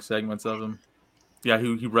opening segments of him. Yeah,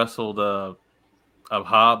 he wrestled of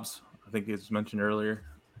Hobbs. I think it was mentioned earlier.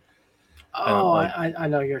 Oh, I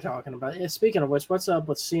know who you're talking about. Speaking of which, what's up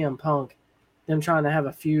with CM Punk? Them trying to have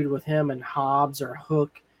a feud with him and Hobbs or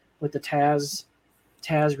Hook with the Taz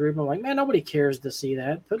group. I'm like, man, nobody cares to see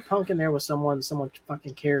that. Put Punk in there with someone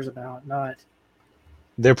fucking cares about. Not.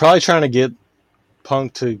 They're probably trying to get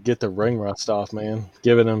Punk to get the ring rust off, man.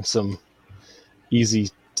 Giving him some easy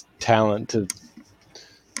talent to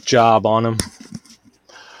job on him.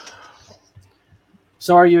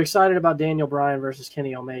 So are you excited about Daniel Bryan versus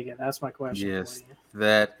Kenny Omega? That's my question. Yes,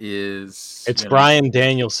 that is. It's Bryan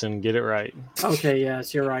Danielson. Get it right. Okay,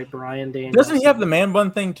 yes, you're right. Bryan Danielson. Doesn't he have the man bun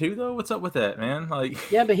thing too, though? What's up with that, man?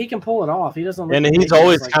 Like, yeah, but he can pull it off. He doesn't. Look and he's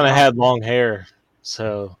always kind of had long hair.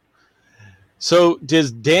 So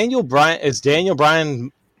is Daniel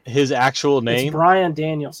Bryan his actual name? It's Bryan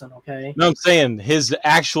Danielson. Okay. No, I'm saying his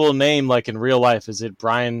actual name, like in real life, is it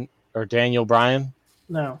Bryan or Daniel Bryan?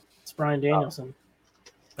 No, it's Bryan Danielson.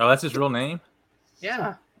 Oh, that's his real name?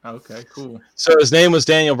 Yeah. Okay, cool. So his name was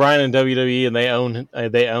Daniel Bryan in WWE, and they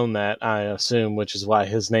own that, I assume, which is why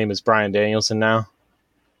his name is Bryan Danielson now.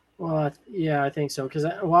 Well, yeah, I think so. Because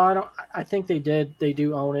I think they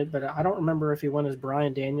do own it, but I don't remember if he went as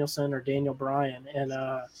Bryan Danielson or Daniel Bryan in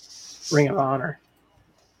Ring of Honor.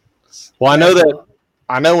 Well,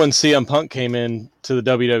 I know when CM Punk came in to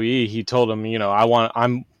the WWE, he told him,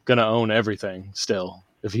 I'm gonna own everything still.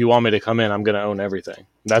 If you want me to come in, I'm gonna own everything.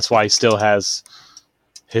 That's why he still has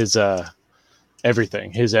his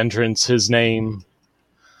everything, his entrance, his name,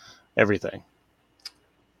 everything.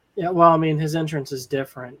 Yeah, well, I mean, his entrance is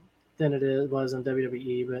different than it was in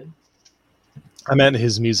WWE, but I meant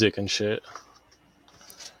his music and shit.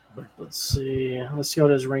 Let's see. Let's go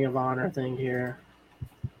to his Ring of Honor thing here.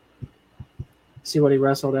 See what he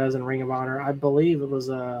wrestled as in Ring of Honor. I believe it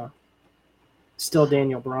was still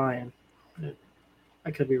Daniel Bryan. I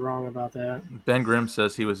could be wrong about that. Ben Grimm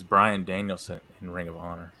says he was Bryan Danielson in Ring of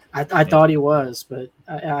Honor. I thought he was, but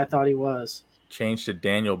I thought he was. Changed to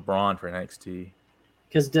Daniel Braun for NXT.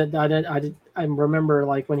 Because I remember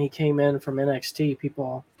like when he came in from NXT,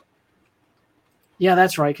 people. Yeah,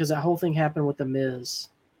 that's right. Because that whole thing happened with the Miz.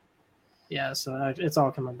 Yeah, so it's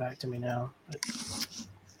all coming back to me now. But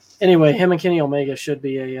anyway, him and Kenny Omega should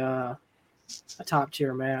be a top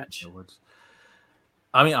tier match.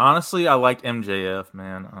 I mean, honestly, I liked MJF,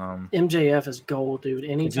 man. MJF is gold, dude.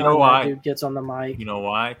 Anytime that dude gets on the mic. You know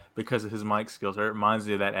why? Because of his mic skills. It reminds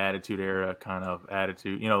me of that Attitude Era kind of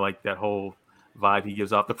attitude. Like that whole vibe he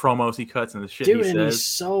gives off, the promos he cuts and the shit he says. Dude, and he's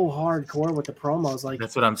so hardcore with the promos. Like,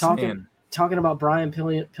 that's what I'm saying. Talking about Brian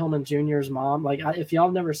Pillman Jr.'s mom. Like, if y'all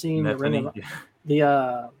have never seen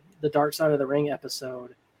the Dark Side of the Ring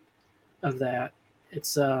episode of that,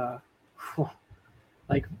 it's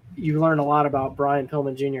like you learn a lot about Brian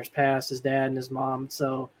Pillman Jr.'s past, his dad and his mom.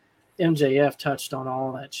 So MJF touched on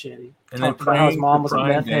all that shit. He talked about how his mom was a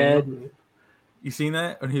meth head. You seen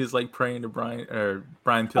that when he was like praying to Brian Oh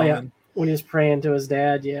yeah, Pillman? when he was praying to his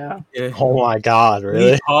dad. Yeah, Yeah. Oh my God, He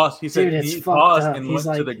really? paused. He said dude, it's he fucked paused up. and He's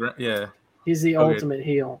went to like, the ground. Yeah. he's the Okay. ultimate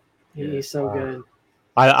heel. Yeah. He's so good.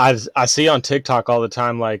 I see on TikTok all the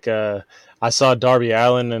time. Like I saw Darby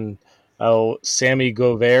Allin and Sammy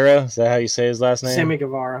Guevara. Is that how you say his last name? Sammy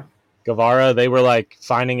Guevara. Guevara. They were like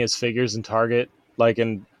finding his figures in Target, like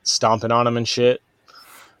and stomping on him and shit.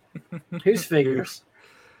 Whose figures?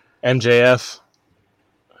 MJF.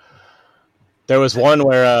 There was one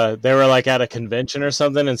where they were like at a convention or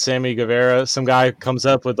something, and Sammy Guevara, some guy comes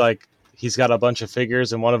up with like he's got a bunch of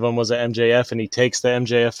figures, and one of them was an MJF, and he takes the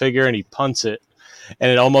MJF figure and he punts it,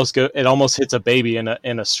 and it almost hits a baby in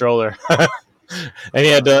a stroller, and he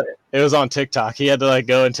had to. It was on TikTok. He had to like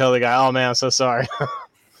go and tell the guy, "Oh man, I'm so sorry."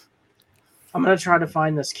 I'm gonna try to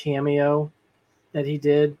find this cameo that he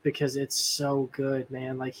did because it's so good,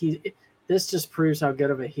 man. Like this just proves how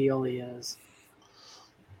good of a heel he is.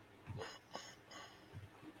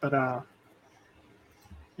 But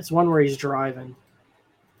it's one where he's driving.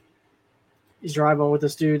 He's driving with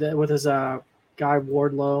this dude with his guy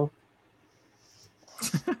Wardlow.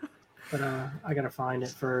 But I gotta find it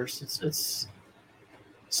first. It's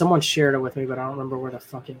someone shared it with me, but I don't remember where the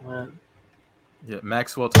fuck it went. Yeah,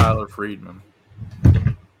 Maxwell Tyler Friedman.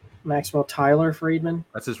 Maxwell Tyler Friedman.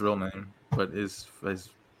 That's his real name, but his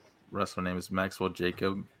wrestling name is Maxwell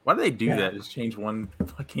Jacob. Why do they do that? Just change one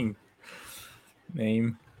fucking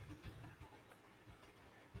name.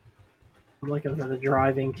 I'm looking for the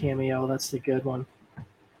driving cameo. That's the good one.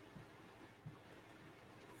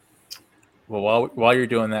 Well, while you're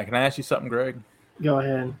doing that, can I ask you something, Greg? Go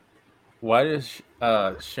ahead. Why does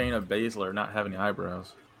Shayna Baszler not have any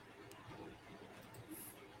eyebrows?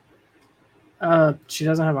 She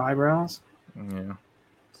doesn't have eyebrows. Yeah,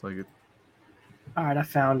 it's like it. All right, I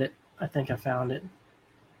found it. I think I found it.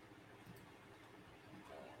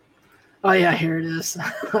 Oh yeah, here it is.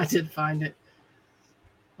 I did find it.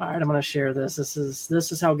 All right, I'm gonna share this.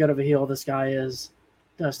 This is how good of a heel this guy is.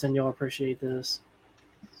 Dustin, you'll appreciate this.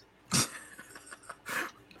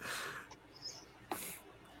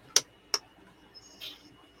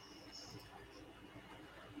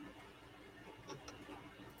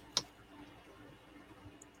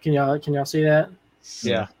 Can y'all see that?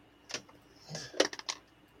 Yeah.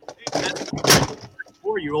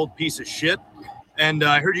 You old piece of shit. And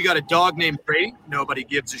I heard you got a dog named Brady. Nobody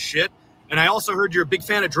gives a shit. And I also heard you're a big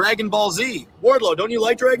fan of Dragon Ball Z. Wardlow, don't you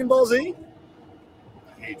like Dragon Ball Z?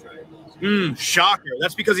 I hate Dragon Ball Z. Shocker.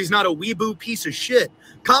 That's because he's not a weeboo piece of shit.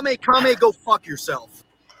 Kame, go fuck yourself.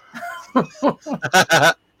 Wasn't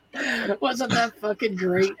that fucking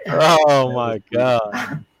great? Oh my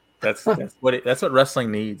God. That's what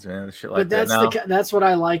wrestling needs, man. Shit like but that. That's what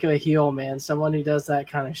I like of a heel, man. Someone who does that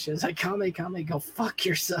kind of shit. It's like, Kame, go fuck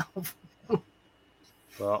yourself.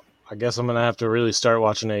 Well, I guess I'm gonna have to really start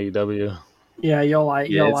watching AEW. Yeah, you'll like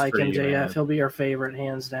free, MJF. man. He'll be your favorite,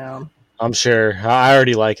 hands down. I'm sure. I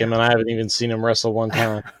already like him, and I haven't even seen him wrestle one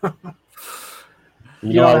time.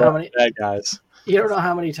 You don't know how many bad guys. You don't know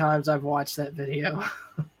how many times I've watched that video.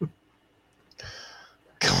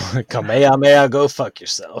 Kamehameha, go fuck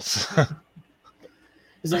yourself.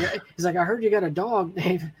 He's like, I heard you got a dog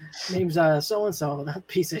name's so and so. That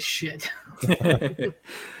piece of shit.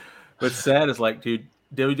 What's sad is like, dude,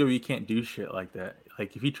 WWE can't do shit like that.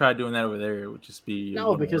 Like, if he tried doing that over there, it would just be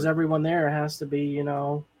no, because everyone there has to be,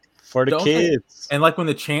 for the kids. And like when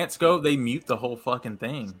the chants go, they mute the whole fucking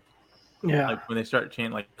thing. Yeah. Like when they start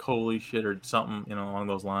chanting like "holy shit" or something, along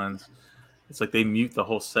those lines. It's like they mute the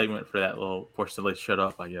whole segment for that little portion so they shut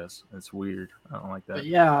up, I guess. It's weird. I don't like that. But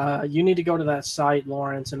yeah, you need to go to that site,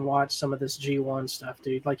 Lawrence, and watch some of this G1 stuff,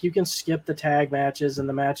 dude. Like, you can skip the tag matches and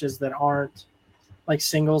the matches that aren't like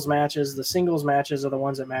singles matches. The singles matches are the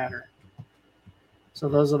ones that matter. So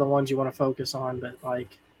those are the ones you want to focus on, but like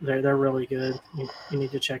they're really good. You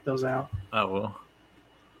need to check those out. I will.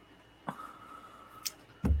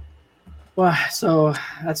 Well, so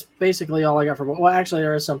that's basically all I got for. Well, actually,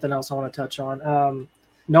 there is something else I want to touch on.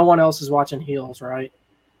 No one else is watching Heels, right?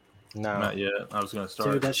 No, Not yet. I was gonna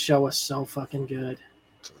start. Dude, that show is so fucking good.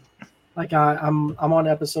 Like I'm on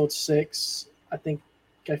episode 6. I think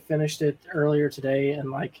I finished it earlier today, and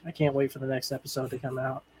like I can't wait for the next episode to come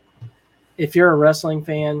out. If you're a wrestling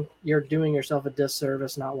fan, you're doing yourself a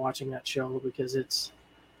disservice not watching that show because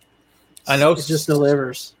I know it just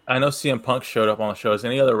delivers. I know CM Punk showed up on the show. Is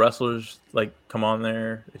any other wrestlers like come on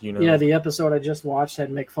there? Yeah, the episode I just watched had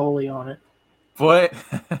Mick Foley on it. What?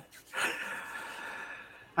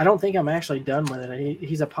 I don't think I'm actually done with it.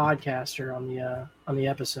 He's a podcaster on the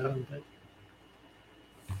episode, but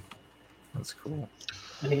that's cool.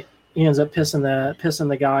 And he ends up pissing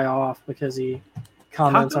the guy off because he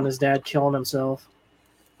comments on his dad killing himself.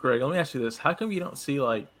 Greg, let me ask you this: how come you don't see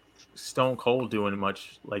like Stone Cold doing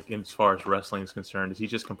much, like as far as wrestling is concerned? Is he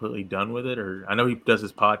just completely done with it, or I know he does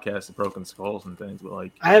his podcast, The Broken Skulls, and things, but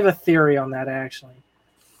like, I have a theory on that actually.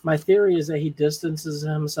 My theory is that he distances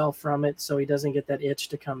himself from it so he doesn't get that itch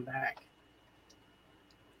to come back.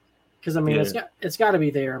 Because I mean, it's got to be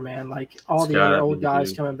there, man. Like all the other old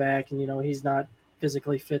guys coming back, and he's not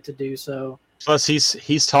physically fit to do so. Plus,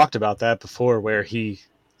 he's talked about that before, where he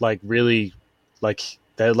like really like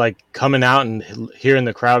that, like coming out and hearing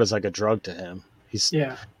the crowd is like a drug to him.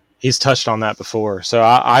 He's touched on that before, so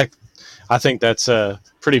I think that's a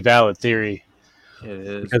pretty valid theory. It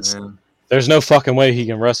is, because man. There's no fucking way he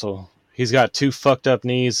can wrestle. He's got 2 fucked up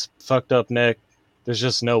knees, fucked up neck. There's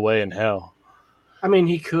just no way in hell. I mean,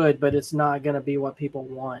 he could, but it's not going to be what people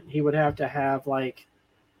want. He would have to have, like,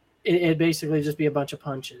 it'd basically just be a bunch of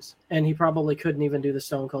punches. And he probably couldn't even do the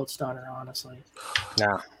Stone Cold Stunner, honestly.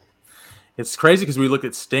 Nah. It's crazy because we look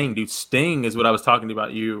at Sting. Dude, Sting is what I was talking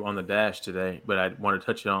about you on the dash today, but I want to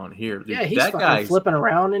touch it on here. Dude, yeah, he's that fucking flipping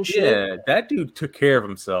around and shit. Yeah, that dude took care of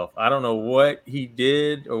himself. I don't know what he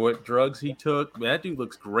did or what drugs he took, but that dude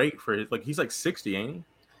looks great for his, like, he's like 60, ain't he?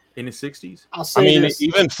 In his 60s? I mean,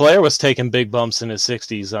 even Flair was taking big bumps in his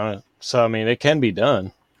 60s on it. So, I mean, it can be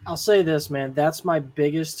done. I'll say this, man. That's my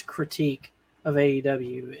biggest critique of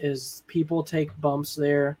AEW is people take bumps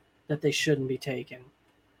there that they shouldn't be taking.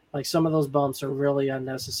 Like, some of those bumps are really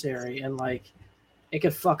unnecessary, and, like, it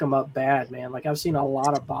could fuck them up bad, man. Like, I've seen a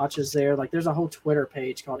lot of botches there. Like, there's a whole Twitter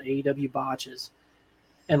page called AEW Botches.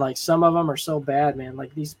 And, like, some of them are so bad, man.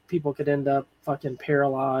 Like, these people could end up fucking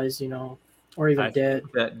paralyzed, or even dead.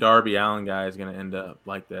 That Darby Allin guy is going to end up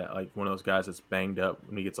like that, like one of those guys that's banged up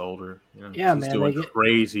when he gets older. Yeah, he's man. doing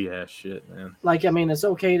crazy-ass shit, man. Like, I mean, it's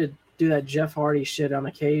okay to do that Jeff Hardy shit on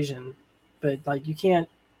occasion, but, like, you can't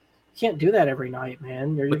do that every night,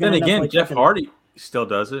 man. But then again, Jeff Hardy still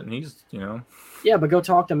does it, and he's, Yeah, but go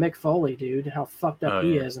talk to Mick Foley, dude, how fucked up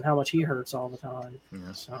he is and how much he hurts all the time.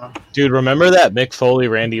 Yeah. So. Dude, remember that Mick Foley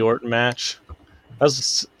Randy Orton match?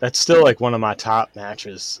 That's still like one of my top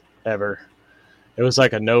matches ever. It was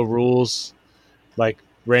like a no rules. Like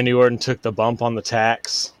Randy Orton took the bump on the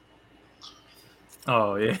tax.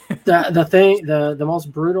 Oh yeah. The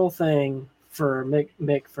most brutal thing for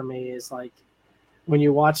Mick for me is like when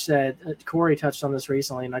you watch that. Corey touched on this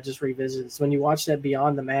recently, and I just revisited this. When you watch that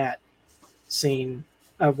Beyond the Mat scene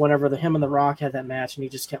of whenever him and The Rock had that match, and he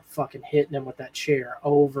just kept fucking hitting him with that chair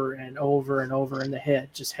over and over and over in the head,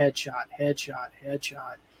 just headshot,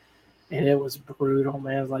 and it was brutal,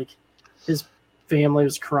 man. Like his family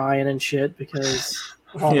was crying and shit because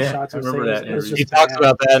all the shots were saying. He talks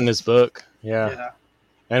about that in his book. Yeah.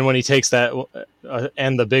 And when he takes that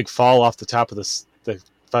and the big fall off the top of the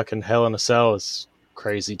fucking Hell in a Cell is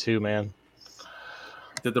crazy too, man.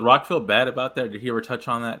 Did The Rock feel bad about that? Did he ever touch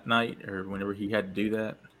on that night or whenever he had to do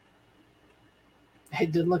that?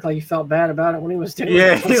 It didn't look like he felt bad about it when he was doing it.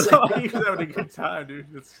 Yeah, he was having a good time, dude.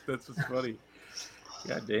 That's what's funny.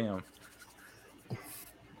 God damn.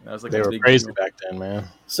 That was like they were crazy back then, man.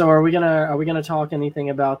 So are we gonna talk anything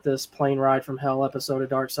about this Plane Ride from Hell episode of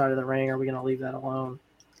Dark Side of the Ring? Or are we gonna leave that alone?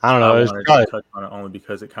 I don't know. I wanted to touch on it only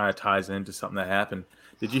because it kind of ties into something that happened.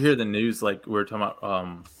 Did you hear the news? Like we were talking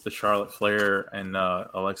about the Charlotte Flair and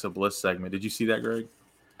Alexa Bliss segment. Did you see that, Greg?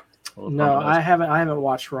 No, I haven't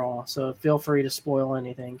watched Raw, so feel free to spoil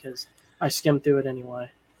anything because I skimmed through it anyway.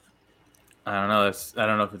 I don't know. I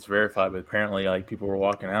don't know if it's verified, but apparently, like people were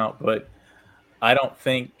walking out. But I don't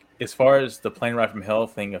think, as far as the Plane Ride from Hell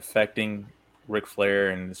thing affecting Ric Flair,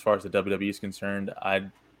 and as far as the WWE is concerned,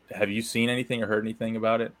 have you seen anything or heard anything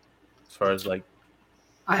about it? As far as like,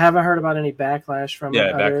 I haven't heard about any backlash from it.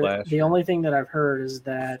 Backlash. The only thing that I've heard is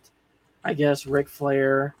that I guess Ric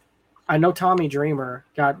Flair. I know Tommy Dreamer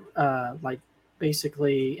got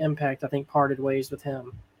basically Impact. I think parted ways with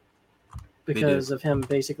him because of him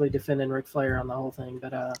basically defending Ric Flair on the whole thing.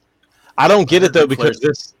 But I don't get it though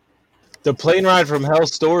because the Plane Ride from Hell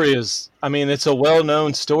story is. I mean, it's a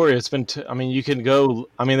well-known story. It's been. You can go.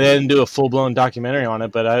 I mean, they didn't do a full-blown documentary on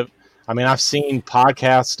it, but I've seen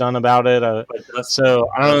podcasts done about it. So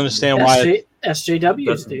I don't understand why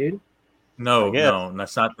SJWs, dude. No,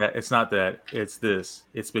 that's not that. It's not that. It's this.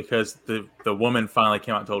 It's because the woman finally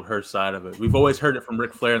came out and told her side of it. We've always heard it from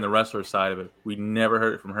Ric Flair and the wrestler side of it. We never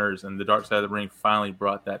heard it from hers. And the Dark Side of the Ring finally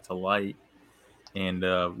brought that to light. And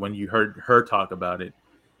when you heard her talk about it,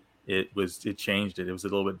 it changed it. It was a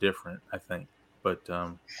little bit different, I think. But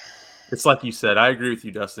it's like you said. I agree with you,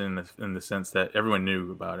 Dustin, in the sense that everyone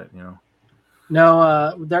knew about it.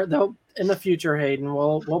 No, they'll in the future, Hayden.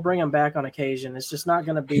 We'll bring them back on occasion. It's just not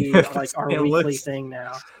going to be like our Damn weekly list. thing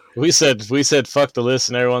now. We said fuck the list,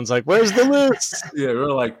 and everyone's like, "Where's the list?" Yeah,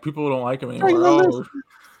 we're like people don't like him Bring anymore. the Oh,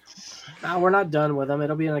 No, we're not done with them.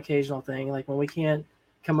 It'll be an occasional thing. Like when we can't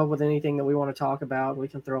come up with anything that we want to talk about, we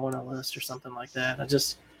can throw in a list or something like that. I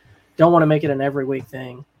just don't want to make it an every week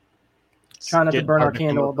thing. Try not to Getting burn our hard to come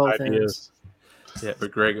candle up at both with ideas. ends. yeah,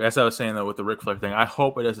 but Greg, as I was saying though with the Ric Flair thing, I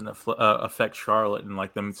hope it doesn't affect Charlotte and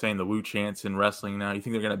like them saying the woo chants in wrestling now. You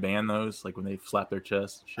think they're gonna ban those, like when they slap their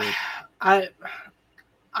chest? And shit?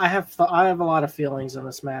 I have a lot of feelings on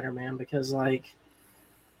this matter, man, because like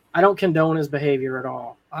I don't condone his behavior at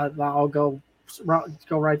all. I'll go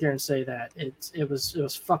right there and say that it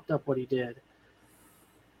was fucked up what he did.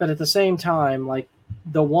 But at the same time, like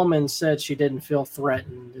the woman said she didn't feel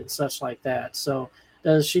threatened and such like that. So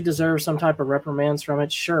does she deserve some type of reprimands from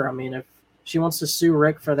it? Sure. I mean, if she wants to sue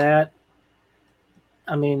Rick for that,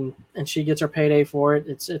 I mean, and she gets her payday for it,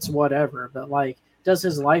 it's whatever. But like, does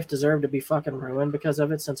his life deserve to be fucking ruined because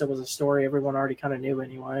of it? Since it was a story everyone already kind of knew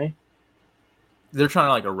anyway. They're trying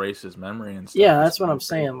to like erase his memory and stuff. Yeah, that's what I'm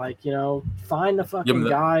saying. Like, find the fucking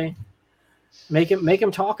guy, make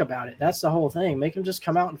him talk about it. That's the whole thing. Make him just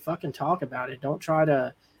come out and fucking talk about it. Don't try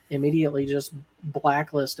to immediately just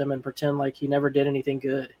blacklist him and pretend like he never did anything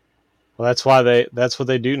good. Well, that's what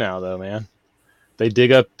they do now, though, man. They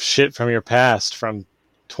dig up shit from your past from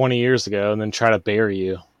 20 years ago and then try to bury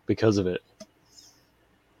you because of it.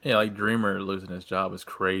 Yeah, like Dreamer losing his job is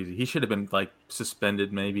crazy. He should have been like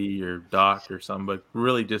suspended maybe or docked or something, but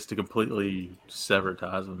really just to completely sever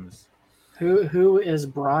ties with him. Who is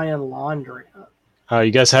Brian Laundrie? You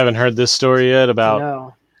guys haven't heard this story yet about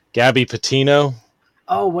No. Gabby Petito?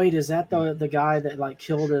 Oh wait, is that the guy that like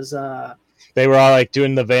killed his They were all like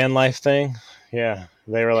doing the van life thing. Yeah,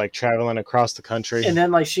 they were like traveling across the country. And then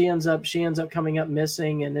like she ends up coming up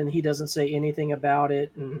missing, and then he doesn't say anything about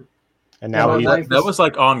it. And now that was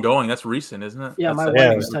like ongoing. That's recent, isn't it? Yeah, my That's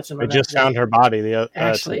wife was touching on they that. just found her body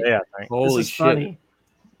Actually, today, I think. Holy this is shit. funny.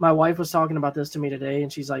 My wife was talking about this to me today,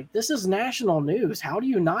 and she's like, "This is national news. How do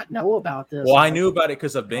you not know about this?" Well, I knew about it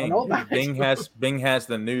because of Bing. know about Bing has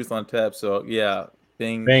the news on tap. So yeah,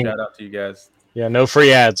 Bing. Shout out to you guys. Yeah, no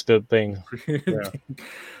free ads, but Bing. Yeah.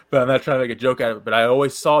 But I'm not trying to make a joke out of it. But I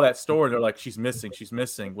always saw that story. They're like, she's missing.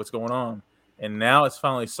 What's going on? And now it's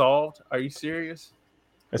finally solved. Are you serious?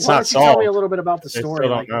 It's Why not don't you solved. tell me a little bit about the They story?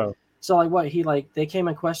 still don't know. So like what they came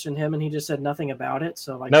and questioned him, and he just said nothing about it.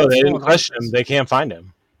 So like no, they didn't question him. They can't find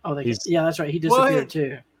him. Oh, yeah, that's right. He disappeared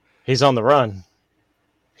too. He's on the run.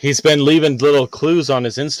 He's been leaving little clues on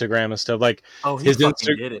his Instagram and stuff. Like he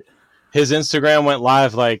fucking did it. His Instagram went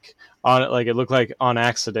live like on it, like it looked like on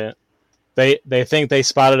accident. They think they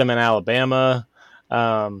spotted him in Alabama.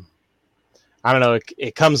 I don't know.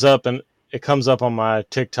 It comes up on my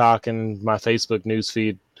TikTok and my Facebook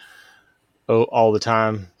newsfeed all the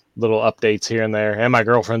time. Little updates here and there, and my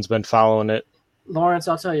girlfriend's been following it. Lawrence,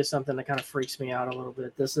 I'll tell you something that kind of freaks me out a little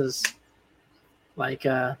bit. This is like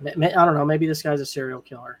I don't know. Maybe this guy's a serial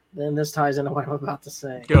killer. Then this ties into what I'm about to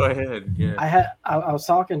say. Go ahead. Yeah. I was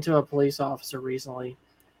talking to a police officer recently,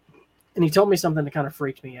 and he told me something that kind of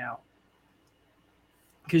freaked me out.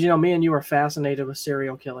 Because me and you are fascinated with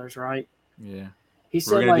serial killers, right? Yeah. He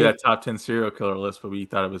said we're gonna do that top 10 serial killer list, but we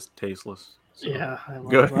thought it was tasteless. So. Yeah.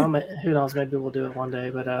 Well, who knows? Maybe we'll do it one day.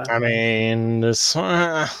 But I mean, this.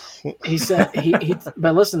 He said he.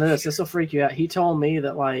 But listen to this. This will freak you out. He told me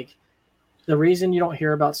that like the reason you don't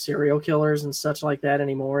hear about serial killers and such like that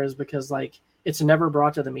anymore is because like it's never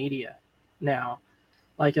brought to the media now.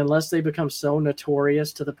 Like unless they become so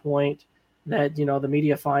notorious to the point that the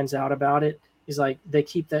media finds out about it. He's like, they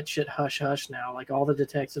keep that shit hush hush now, like all the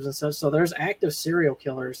detectives and stuff. So there's active serial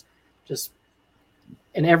killers just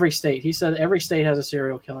in every state. He said every state has a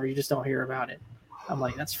serial killer. You just don't hear about it. I'm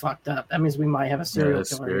like, that's fucked up. That means we might have a serial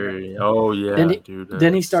killer. Scary. Oh, yeah, dude.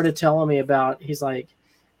 Then he started telling me about, he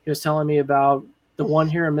was telling me about the one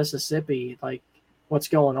here in Mississippi. Like what's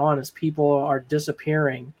going on is people are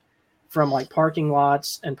disappearing from like parking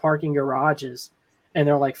lots and parking garages. And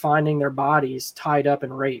they're like finding their bodies tied up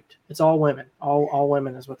and raped. It's all women. All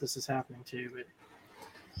women is what this is happening to.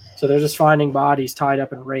 So they're just finding bodies tied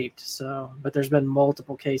up and raped. So, but there's been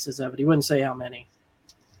multiple cases of it. He wouldn't say how many.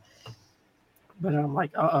 But I'm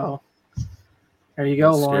like, uh-oh. There you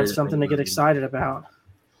go, Lawrence. Something to get excited about.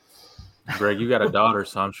 Greg, you got a daughter,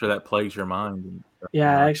 so I'm sure that plagues your mind.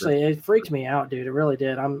 Yeah, actually, it freaked me out, dude. It really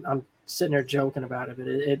did. I'm sitting there joking about it, but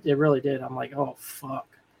it really did. I'm like, oh, fuck.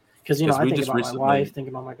 Because, I think about my wife, think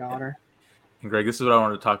about my daughter. And Greg, this is what I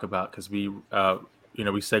wanted to talk about because we we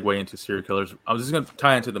segue into serial killers. I was just going to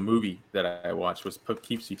tie into the movie that I watched was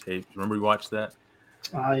Poughkeepsie Tapes. Remember we watched that?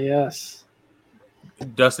 Ah, yes.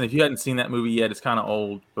 Dustin, if you hadn't seen that movie yet, it's kind of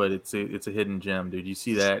old, but it's a hidden gem, dude. You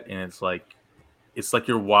see that, and it's like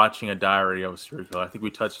you're watching a diary of a serial killer. I think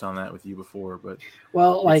we touched on that with you before, but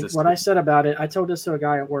what I said about it, I told this to a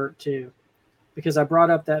guy at work too, because I brought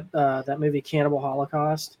up that movie Cannibal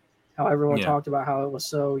Holocaust, how everyone talked about how it was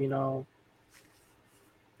so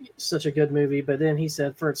such a good movie, but then he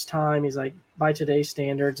said for its time, he's like, by today's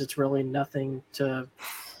standards, it's really nothing to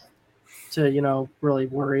really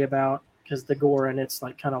worry about because the gore in it's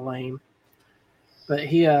like kind of lame. But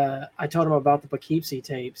I told him about the Poughkeepsie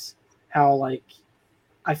Tapes, how like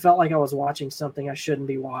I felt like I was watching something I shouldn't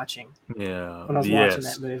be watching. Yeah, when I was watching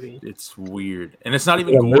that movie, it's weird, and it's not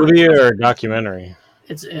even a movie or a documentary.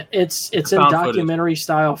 It's in documentary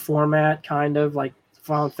style format, kind of like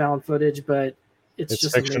found footage, but it's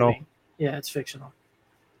just fictional. A movie. Yeah, it's fictional.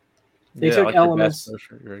 They took elements.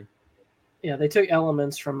 Yeah, they took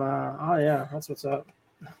elements from. That's what's up.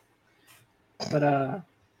 But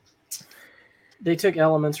they took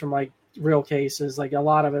elements from like real cases. Like a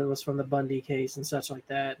lot of it was from the Bundy case and such like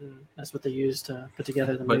that, and that's what they used to put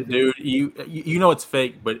together the movie. But dude, you know it's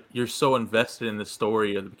fake, but you're so invested in the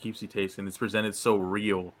story of the Poughkeepsie Tapes, and it's presented so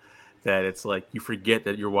real that it's like you forget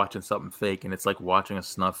that you're watching something fake, and it's like watching a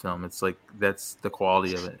snuff film. It's like that's the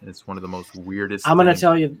quality of it. It's one of the most weirdest. I'm gonna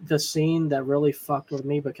tell you the scene that really fucked with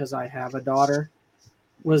me because I have a daughter.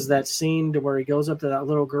 Was that scene to where he goes up to that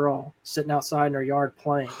little girl sitting outside in her yard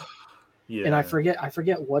playing. Yeah. And I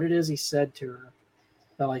forget what it is he said to her.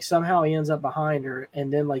 But like somehow he ends up behind her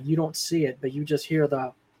and then like you don't see it, but you just hear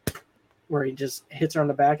where he just hits her on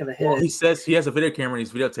the back of the head. Well, he says he has a video camera and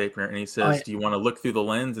he's videotaping her and he says, do you want to look through the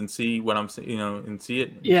lens and see what I'm saying, and see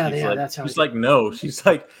it? And that's how she's like, no. She's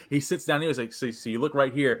like, he sits down here, he's like, so you look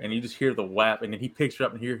right here and you just hear the whap and then he picks her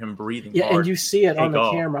up and hear him breathing. Yeah, hard, and you see it on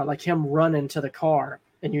the camera, like him running to the car.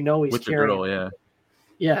 And he's with carrying the girl, yeah.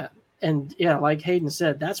 Yeah. And yeah, like Hayden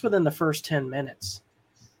said, that's within the first 10 minutes.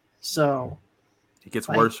 So it gets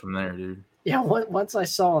worse from there, dude. Yeah, once I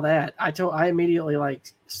saw that, I immediately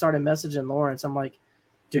like started messaging Lawrence. I'm like,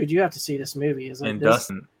 dude, you have to see this movie.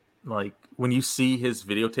 Dustin, like when you see his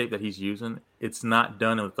videotape that he's using, it's not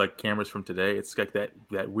done with like cameras from today. It's like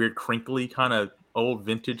that weird crinkly kind of old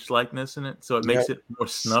vintage likeness in it. So it makes it more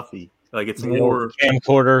snuffy. Like it's more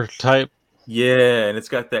camcorder type. Yeah, and it's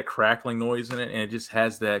got that crackling noise in it, and it just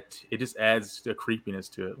has that. It just adds a creepiness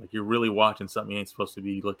to it. Like you're really watching something you ain't supposed to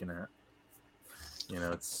be looking at.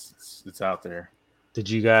 It's out there. Did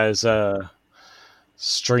you guys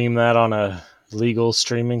stream that on a legal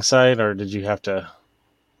streaming site, or did you have to?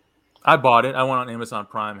 I bought it. I went on Amazon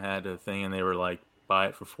Prime, had a thing, and they were like, buy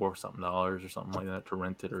it for $4 or something like that to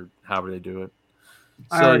rent it, or however they do it.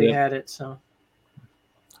 I already had it, so.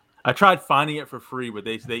 I tried finding it for free, but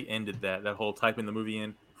they ended that whole typing the movie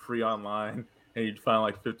in free online, and you'd find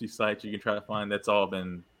like 50 sites you can try to find. That's all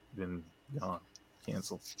been gone,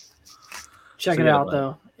 canceled. Check it out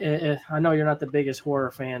though. I know you're not the biggest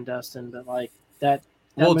horror fan, Dustin, but like that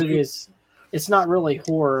movie it's not really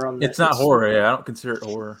horror. It's not horror. Yeah, I don't consider it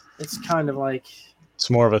horror. It's kind of like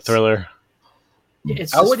it's more of a thriller.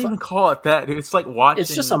 I wouldn't even call it that, dude. It's like watching.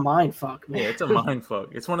 It's just a mind fuck, man. Yeah, it's a mind fuck.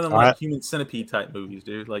 It's one of them like Human Centipede type movies,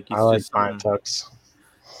 dude. Like I like mind fucks.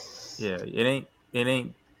 Yeah, it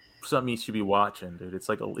ain't something you should be watching, dude. It's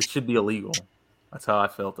like it should be illegal. That's how I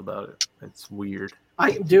felt about it. It's weird.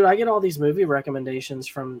 I get all these movie recommendations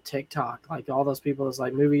from TikTok, like all those people is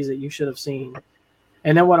like movies that you should have seen.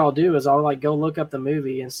 And then what I'll do is I'll like go look up the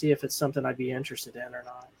movie and see if it's something I'd be interested in or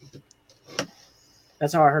not.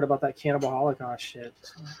 That's how I heard about that Cannibal Holocaust shit.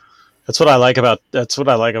 That's what I like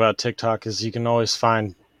about TikTok is you can always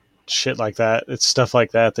find shit like that. It's stuff like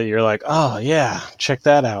that you're like, oh yeah, check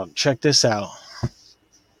that out. Check this out.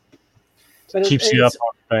 But Keeps you up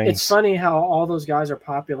on things. It's funny how all those guys are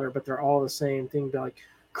popular, but they're all the same thing. They're like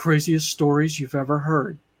craziest stories you've ever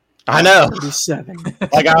heard. I know. 37.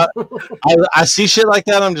 Like I see shit like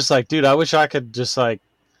that. I'm just like, dude, I wish I could just like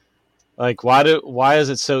why is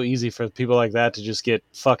it so easy for people like that to just get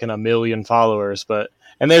fucking 1 million followers?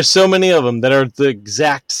 And there's so many of them that are the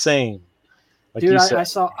exact same. Like dude, I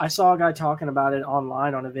saw a guy talking about it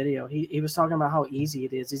online on a video. He was talking about how easy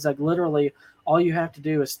it is. He's like, literally, all you have to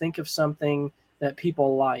do is think of something that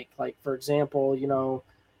people like for example,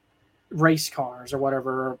 race cars or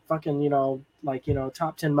whatever, or fucking,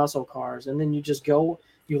 top 10 muscle cars, and then you just go,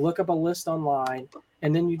 you look up a list online,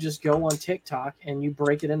 and then you just go on TikTok and you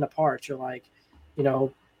break it into parts. You're like,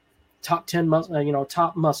 top 10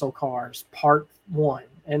 top muscle cars, part 1,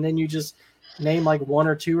 and then you just name like 1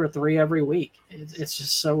 or 2 or 3 every week. It's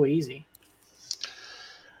just so easy.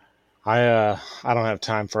 I don't have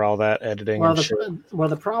time for all that editing Well, and shit.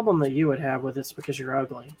 the problem that you would have with it's because you're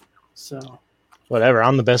ugly. So Whatever.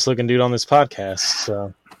 I'm the best looking dude on this podcast,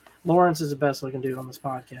 so Lawrence is the best looking dude on this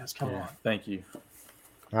podcast. Come on, Thank you.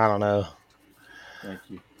 I don't know. Thank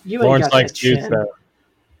you. you ain't Lawrence got likes that dudes chin. though.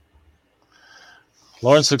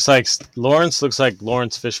 Lawrence looks like Lawrence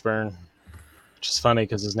Fishburne, which is funny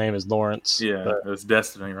because his name is Lawrence. Yeah, but it was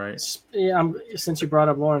destiny, right? Yeah, since you brought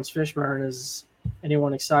up Lawrence Fishburne, is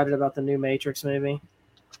anyone excited about the new Matrix movie?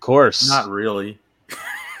 of course, Not really.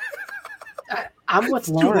 I'm with It's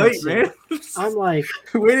Lawrence. too late, man. I'm like,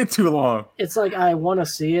 We waited too long. it's like I want to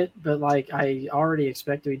see it, but like I already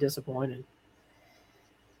expect to be disappointed.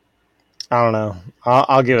 I don't know.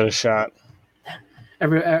 I'll give it a shot.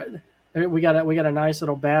 We got a nice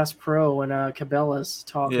little Bass Pro and Cabela's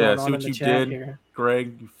talk Yeah, going see on what in the you chat did, here.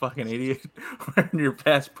 Greg, you fucking idiot. Wearing your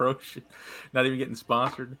past pro shit. Not even getting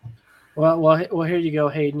sponsored. Well, here you go,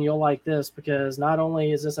 Hayden. You'll like this because not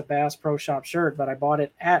only is this a Bass Pro Shop shirt, but I bought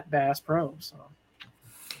it at Bass Pro. So.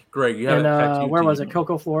 Greg, you have And a tattoo. where was it?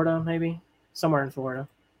 Cocoa, Florida, maybe somewhere in Florida.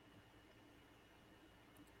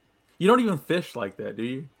 You don't even fish like that, do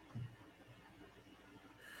you?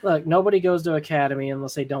 Look, nobody goes to Academy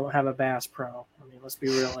unless they don't have a Bass Pro. I mean, let's be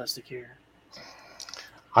realistic here.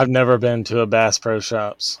 I've never been to a Bass Pro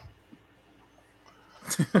Shops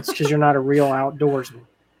It's because you're not a real outdoorsman.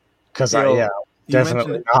 because You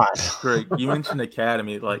definitely mentioned- not. Greg, you mentioned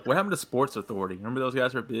Academy. Like, what happened to Sports Authority? Remember those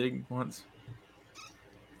guys were big once?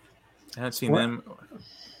 I haven't seen them.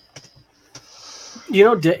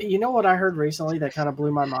 You know what I heard recently that kind of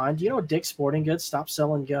blew my mind? You know, Dick's Sporting Goods stopped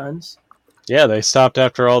selling guns. Yeah, they stopped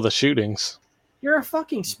after all the shootings. You're a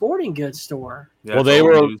fucking sporting goods store. Yeah, Well, that's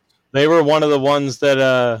old news. they were one of the ones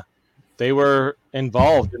that they were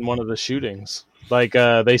involved in one of the shootings. Like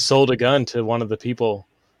they sold a gun to one of the people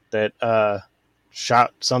that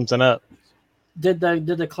shot something up. Did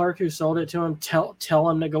the clerk who sold it to him tell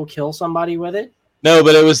him to go kill somebody with it? No,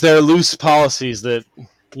 but it was their loose policies that,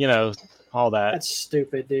 all that. That's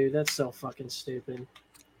stupid, dude. That's so fucking stupid.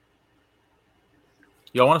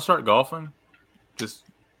 Y'all want to start golfing? Just,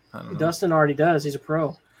 I don't know. Dustin already does. He's a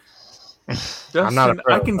pro. Dustin, I'm not a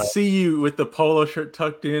pro, I can but- see you with the polo shirt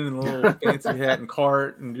tucked in and a little fancy hat and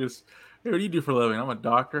cart and just, hey, what do you do for a living? I'm a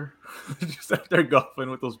doctor. Just out there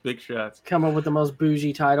golfing with those big shots. Come up with the most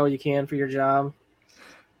bougie title you can for your job.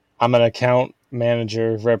 I'm an account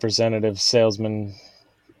manager, representative, salesman.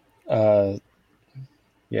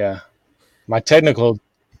 Yeah. My technical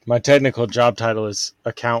job title is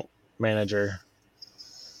account manager,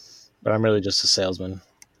 but I'm really just a salesman.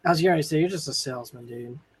 I was going to say, you're just a salesman,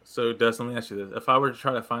 dude. So, Dustin, let me ask you this. If I were to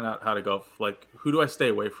try to find out how to golf, like, who do I stay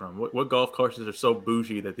away from? What golf courses are so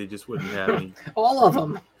bougie that they just wouldn't have me? All of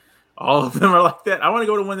them. All of them are like that. I want to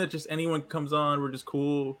go to one that just anyone comes on. We're just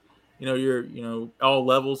cool. You're, all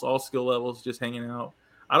levels, all skill levels, just hanging out.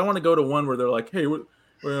 I don't want to go to one where they're like, hey, what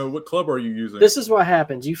club are you using? This is what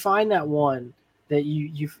happens. You find that one that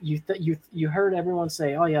you heard everyone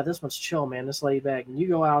say, oh, yeah, this one's chill, man. This laid back. And you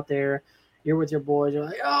go out there. You're with your boys. You're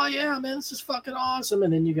like, oh, yeah, man, this is fucking awesome.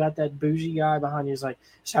 And then you got that bougie guy behind you who's like,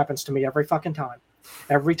 this happens to me every fucking time.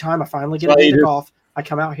 Every time I finally get into golf, I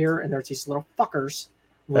come out here and there's these little fuckers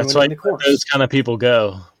That's why the course. Those kind of people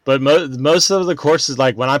go. But most of the courses,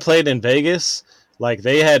 like when I played in Vegas, like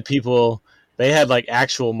they had like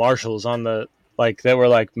actual marshals on the, like that were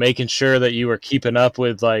like making sure that you were keeping up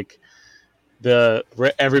with like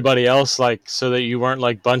everybody else, like so that you weren't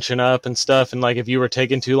like bunching up and stuff. And like if you were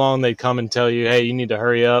taking too long, they'd come and tell you, hey, you need to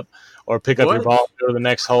hurry up or pick up your ball and go to the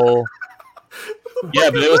next hole. Yeah,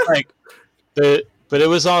 but it was like but it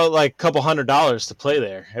was all like a couple $100 to play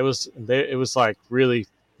there. It was like really,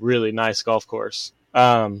 really nice golf course.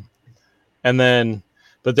 But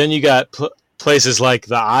then you got places like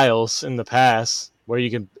the Isles in the Pass where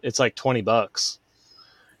it's like $20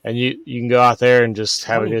 and you can go out there and just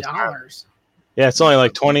have a good time. Yeah, it's only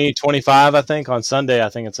like 20, 25, I think. On Sunday, I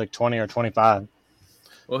think it's like 20 or 25.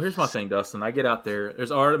 Well, here's my thing, Dustin. I get out there.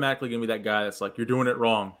 There's automatically going to be that guy that's like, you're doing it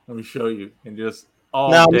wrong. Let me show you. And just all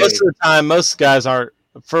day. Most of the time, most guys aren't.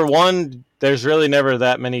 For one, there's really never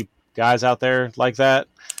that many guys out there like that.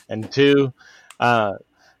 And two,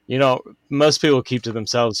 most people keep to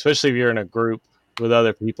themselves, especially if you're in a group with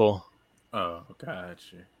other people. Oh,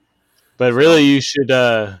 gotcha. But really, you should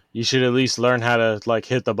at least learn how to like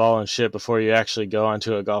hit the ball and shit before you actually go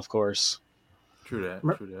onto a golf course. True that.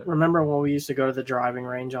 Remember when we used to go to the driving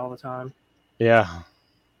range all the time? Yeah.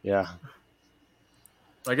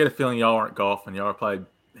 I get a feeling y'all aren't golfing. Y'all are probably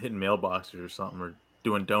hitting mailboxes or something, or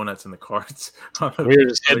doing donuts in the carts. We were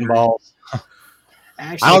just hitting balls.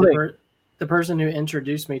 Actually, the person who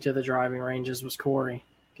introduced me to the driving ranges was Corey.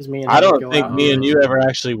 because me and I him would don't go think out. me and you ever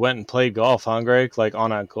actually went and played golf, huh, Greg? Like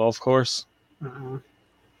on a golf course.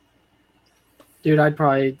 Dude,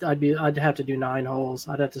 I'd have to do 9 holes.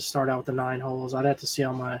 I'd have to start out with the 9 holes. I'd have to see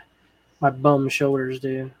how my bum shoulders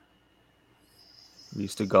do. We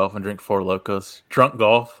used to golf and drink Four Locos. Drunk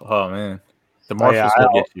golf. Oh man, the Oh, yeah, marshals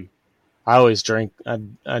will get you. I always drink.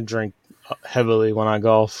 I drink heavily when I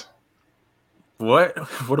golf. What?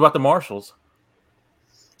 What about the marshals?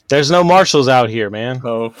 There's no marshals out here, man.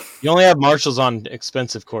 Oh, You only have marshals on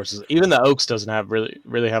expensive courses. Even the Oaks doesn't have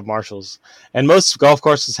really have marshals, and most golf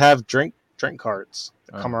courses have drink carts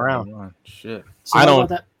that come around. Shit. So I what don't- about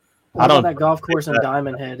that? What I about don't that golf course in that.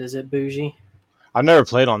 Diamond Head? Is it bougie? I've never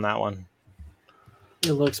played on that one.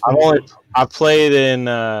 It looks I've bougie. only I played in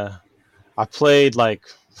I played like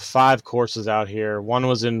 5 courses out here. One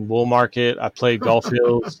was in Woolmarket. I played Golf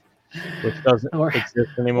Hills, which doesn't Or- exist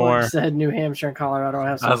Or anymore. it said New Hampshire and Colorado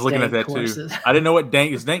have some I was looking at dank that courses. too. I didn't know what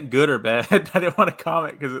dank is. Dank good or bad? I didn't want to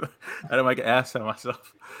comment because I didn't make an ass out of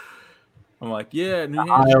myself. I'm like, yeah, New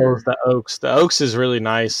Hampshire. Isles, the Oaks. The Oaks is really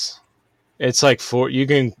nice. It's like you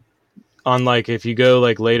can on like if you go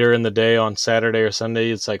like later in the day on Saturday or Sunday,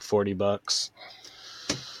 it's like $40,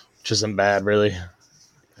 which isn't bad really.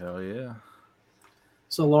 Hell yeah.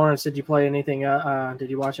 So Lawrence, did you play anything? Did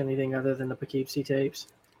you watch anything other than the Poughkeepsie tapes?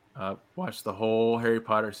 Watched the whole Harry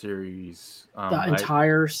Potter series. The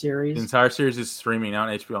entire series. The entire series is streaming out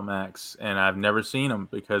on HBO Max, and I've never seen them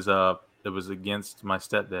because it was against my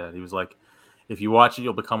stepdad. He was like, if you watch it,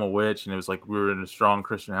 you'll become a witch. And it was like, we were in a strong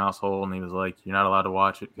Christian household, and he was like, you're not allowed to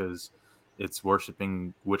watch it because it's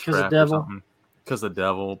worshiping witchcraft or something. Because of the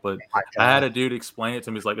devil. But I had a dude explain it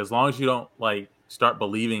to me. He's like, as long as you don't like start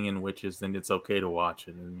believing in witches, then it's okay to watch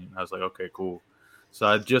it. And I was like, okay, cool. So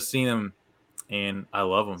I'd just seen him, and I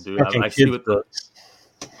love him, dude. I see what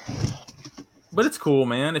but it's cool,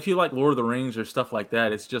 man. If you like Lord of the Rings or stuff like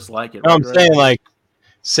that, it's just like it. No, I'm saying like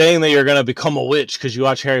saying that you're gonna become a witch because you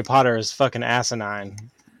watch Harry Potter is fucking asinine.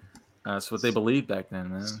 That's what they believed back then,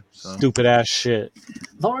 man. So. Stupid ass shit.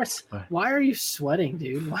 Lawrence, why are you sweating,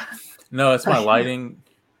 dude? No, it's my lighting.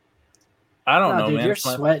 I don't know, dude, man. You're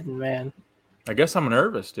sweating, man. I guess I'm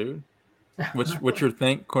nervous, dude. What's your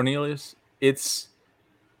think, Cornelius?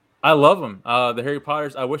 I love them. The Harry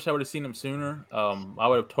Potters. I wish I would have seen them sooner. I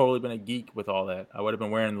would have totally been a geek with all that. I would have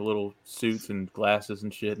been wearing the little suits and glasses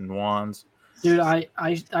and shit and wands. Dude,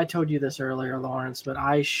 I told you this earlier, Lawrence, but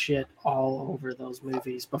I shit all over those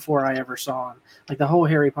movies before I ever saw them. Like the whole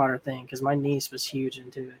Harry Potter thing, because my niece was huge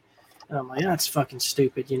into it. And I'm like, that's fucking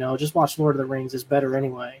stupid, just watch Lord of the Rings. It's better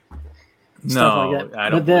anyway. Stuff No, like that. I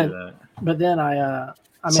don't believe that. But then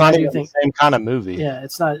It's not even the same kind of movie. Yeah,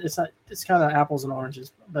 it's not. It's kind of apples and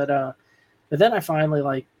oranges. But then I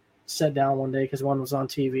finally sat down one day because one was on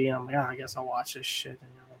TV, and I'm like, I guess I'll watch this shit.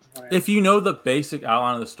 If you know the basic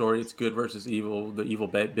outline of the story, it's good versus evil, the evil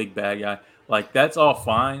big bad guy. Like that's all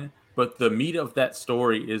fine, but the meat of that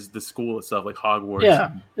story is the school itself, like Hogwarts.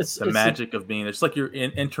 Yeah, it's the magic of being. It's like you're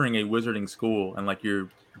entering a wizarding school, and like you're.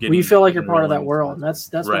 Well, you feel like you're part of that world, and that's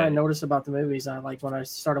right. what I noticed about the movies. I like when I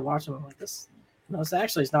started watching them, like this. No,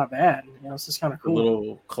 it's not bad. It's just kind of cool. The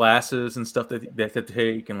little classes and stuff that they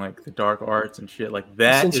take, and like the dark arts and shit like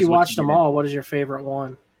that. Since you watched them all, what is your favorite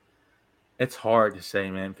one? It's hard to say,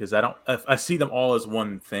 man, because I see them all as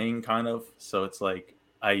one thing, kind of. So it's like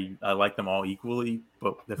I like them all equally.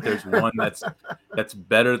 But if there's one that's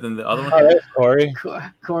better than the other one, Corey.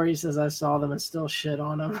 Corey says I saw them and still shit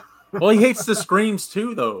on them. Well, he hates the screams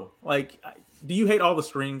too, though. Like, do you hate all the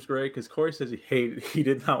screams, Greg? Because Corey says he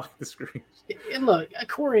did not like the screams. And look,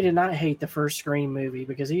 Corey did not hate the first Scream movie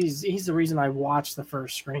because he's the reason I watched the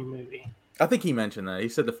first Scream movie. I think he mentioned that. He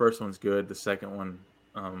said the first one's good. The second one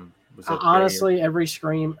was okay. Honestly, every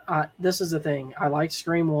Scream. This is the thing. I liked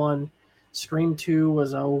Scream 1. Scream 2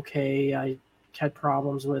 was okay. I had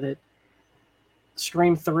problems with it.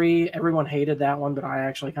 Scream 3, everyone hated that one, but I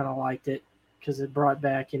actually kind of liked it because it brought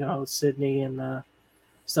back, Sydney and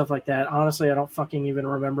stuff like that. Honestly, I don't fucking even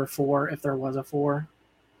remember 4, if there was a 4.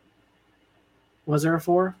 Was there a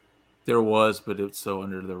 4? There was, but it's so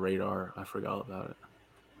under the radar, I forgot about it.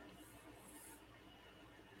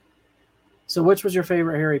 So which was your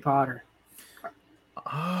favorite Harry Potter?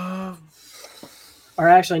 Or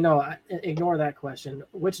actually, no, ignore that question.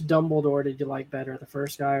 Which Dumbledore did you like better, the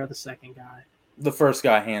first guy or the second guy? The first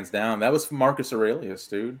guy, hands down. That was Marcus Aurelius,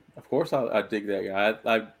 dude. Of course I dig that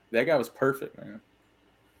guy. That guy was perfect, man.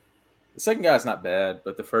 The second guy's not bad,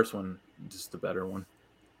 but the first one, just the better one.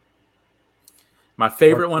 My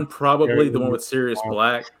favorite one, probably the one with Sirius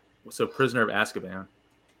Black. So Prisoner of Azkaban.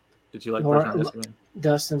 Did you like Prisoner of Azkaban?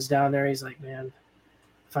 Dustin's down there. He's like, man,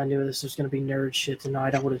 if I knew this was going to be nerd shit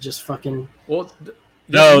tonight, I would have just fucking... Well,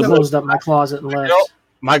 No, closed up my closet and left.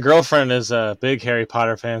 my girlfriend is a big Harry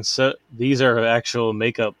Potter fan, so these are actual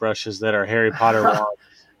makeup brushes that are Harry Potter wand. Oh,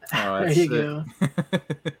 There that's you sick. go.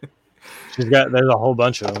 There's a whole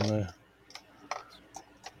bunch of them there.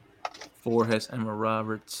 4 has Emma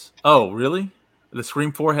Roberts. Oh, really? The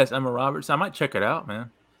Scream 4 has Emma Roberts. I might check it out,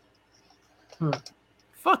 man. Fuck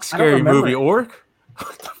I don't Scary remember Movie, it. Orc. No,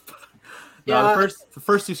 Yeah. the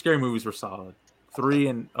first 2 scary movies were solid. 3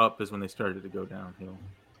 and up is when they started to go downhill.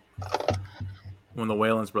 When the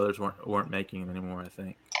Wayans brothers weren't making them anymore, I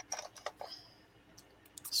think.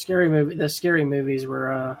 The scary movies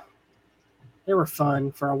were they were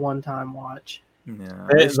fun for a one-time watch. Yeah,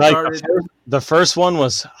 the first one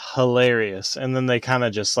was hilarious, and then they kind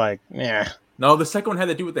of just like, yeah. No, the second one had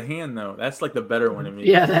to do with the hand, though. That's like the better one to me.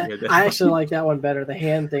 Yeah, I actually like that one better. The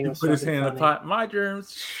hand thing He was put his fucking hand in the funny. pot. My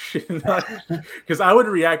germs. Because I would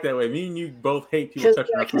react that way. Me and you both hate people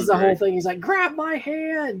touching our food. Because the whole Greg. thing, he's like, grab my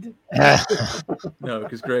hand. No,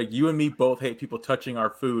 because Greg, you and me both hate people touching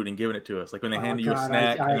our food and giving it to us. Like when they hand you a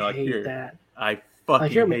snack, I and they're like, hate "Here." that. I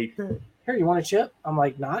fucking hate that. Here, you want a chip? I'm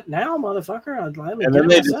like, not now, motherfucker. Let me And get then it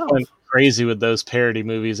they myself. just went crazy with those parody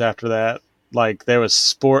movies after that. Like there was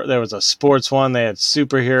a sports one, they had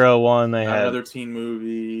superhero one, they had Another teen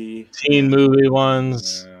movie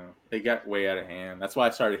ones. Yeah. They got way out of hand. That's why I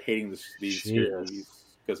started hating these scary movies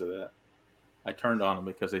because of that. I turned on them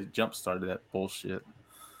because they jump started that bullshit.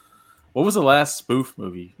 What was the last spoof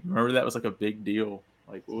movie? Remember that was like a big deal.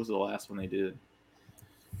 Like what was the last one they did?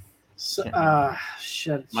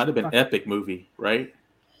 Shit. Might have been Epic Movie, right?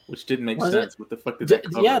 Which didn't make sense. What the fuck did that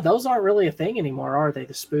cover? Yeah, those aren't really a thing anymore, are they?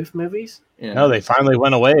 The spoof movies? Yeah. No, they finally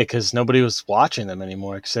went away because nobody was watching them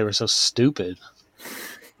anymore because they were so stupid.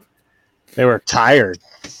 They were tired.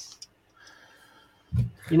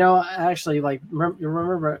 You know, actually, like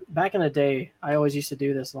remember back in the day, I always used to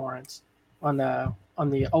do this, Lawrence, on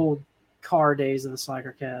the old car days of the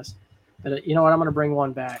Slackercast. But you know what? I'm going to bring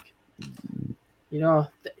one back. You know,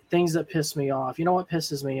 things that piss me off. You know what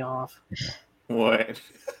pisses me off? What?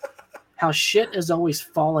 How shit is always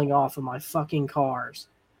falling off of my fucking cars.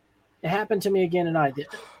 It happened to me again tonight. A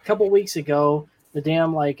couple weeks ago, the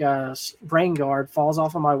damn rain guard falls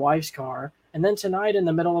off of my wife's car. And then tonight, in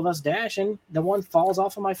the middle of us dashing, the one falls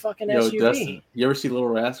off of my fucking SUV. Dustin, you ever see Little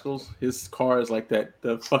Rascals? His car is like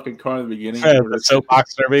the fucking car in the beginning. The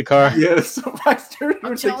soapbox derby car? Yeah, the soapbox derby.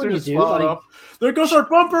 I'm telling you, dude. There goes our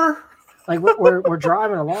bumper. Like, we're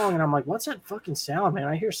driving along, and I'm like, what's that fucking sound, man?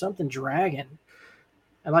 I hear something dragging.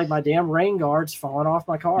 And, like, my damn rain guard's falling off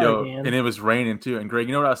my car again. And it was raining, too. And, Greg,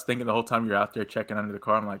 you know what I was thinking the whole time you're out there checking under the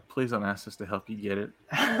car? I'm like, please don't ask us to help you get it.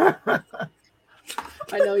 I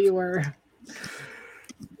know you were.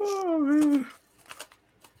 Oh, man.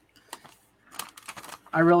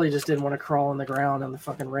 I really just didn't want to crawl on the ground in the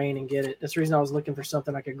fucking rain and get it. That's the reason I was looking for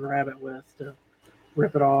something I could grab it with to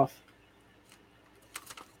rip it off.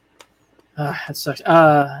 That sucks.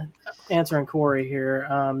 Answering Corey here.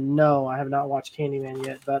 No, I have not watched Candyman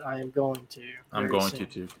yet, but I am going to. I'm going to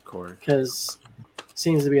too, Corey. Because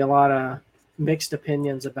seems to be a lot of mixed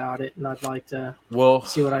opinions about it, and I'd like to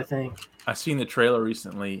see what I think. I seen the trailer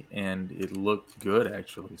recently, and it looked good,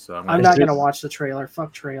 actually. So I'm not going to watch the trailer.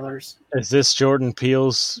 Fuck trailers. Is this Jordan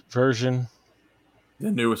Peele's version? The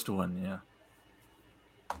newest one, yeah.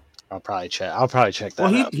 I'll probably check that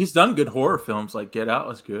out. He's done good horror films, like Get Out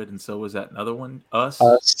was good, and so was that another one, Us.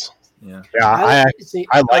 Yeah. Yeah,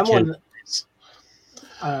 I like him.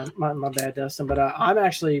 My bad, Dustin, but I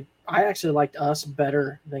actually liked Us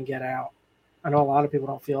better than Get Out. I know a lot of people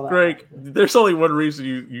don't feel that. Greg, there's only one reason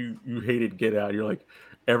you hated Get Out. You're like,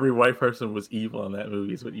 every white person was evil in that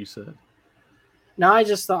movie, is what you said. No, I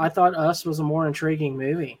thought Us was a more intriguing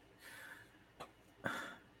movie.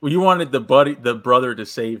 Well, you wanted the brother to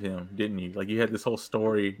save him, didn't you? Like you had this whole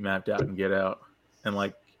story mapped out in Get Out, and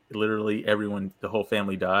like literally the whole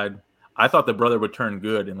family died. I thought the brother would turn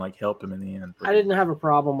good and like help him in the end. I didn't have a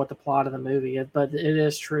problem with the plot of the movie, but it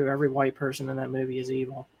is true. Every white person in that movie is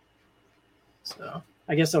evil. So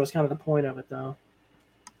I guess that was kind of the point of it, though.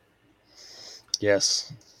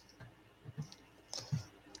 Yes,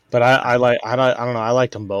 but I don't know. I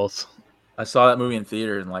liked them both. I saw that movie in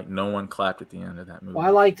theater and like no one clapped at the end of that movie.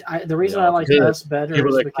 Well, the reason I liked Us better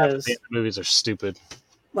is because the movies are stupid.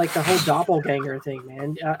 Like the whole doppelganger thing,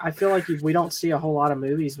 man. I feel like we don't see a whole lot of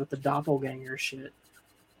movies with the doppelganger shit.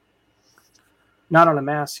 Not on a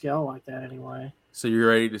mass scale like that, anyway. So you're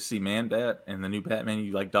ready to see Man-Bat and the new Batman?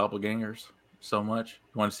 You like doppelgangers so much?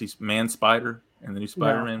 You want to see Man-Spider and the new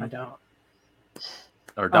Spider-Man? No, I don't.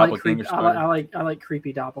 Or doppelganger Spider? I like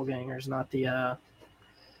creepy doppelgangers, not the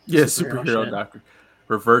superhero doctor.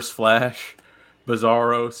 Reverse Flash,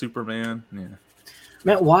 Bizarro, Superman. Yeah.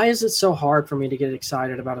 Man, why is it so hard for me to get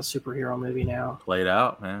excited about a superhero movie now? Played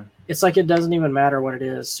out, man. It's like it doesn't even matter what it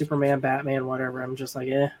is. Superman, Batman, whatever. I'm just like,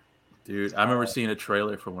 eh. Dude, I remember seeing a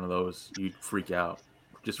trailer for one of those. You'd freak out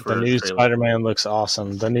just for The a new trailer. Spider-Man looks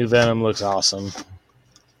awesome. The new Venom looks awesome.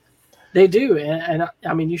 They do, and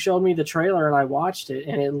I mean, you showed me the trailer and I watched it,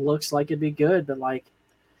 and it looks like it'd be good, but like,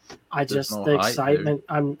 There's no the hype, excitement.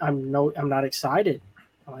 I'm not excited.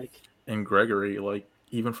 Like, And Gregory, like,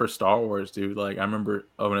 even for Star Wars, dude, like, I remember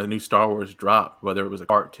when a new Star Wars dropped, whether it was a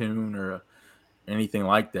cartoon or anything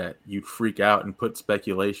like that, you'd freak out and put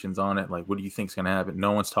speculations on it. Like, what do you think's going to happen?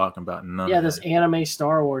 No one's talking about none yeah, of this that. anime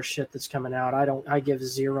Star Wars shit that's coming out, I give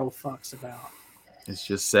zero fucks about. It's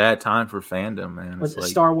just sad time for fandom, man. With It's like,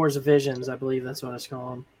 Star Wars Visions, I believe that's what it's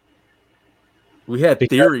called. we had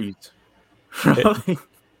theories.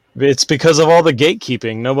 It's because of all the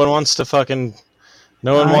gatekeeping. No one wants to fucking.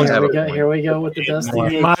 No one wants. Here we go with the Dusty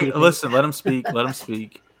gatekeeping. Listen, let him speak. Let him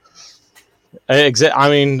speak. I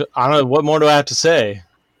mean, I don't know. What more do I have to say?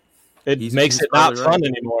 It makes he's it not probably fun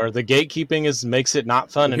right. anymore. The gatekeeping makes it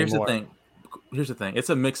not fun anymore. Here's the thing. It's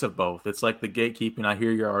a mix of both. It's like the gatekeeping. I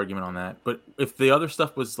hear your argument on that. But if the other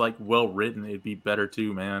stuff was like well written, it'd be better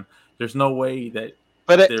too, man. There's no way that.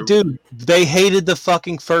 But dude, they hated the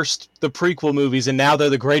prequel movies, and now they're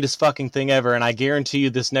the greatest fucking thing ever. And I guarantee you,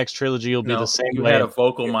 this next trilogy will be the same you way. You had a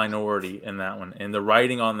vocal minority in that one, and the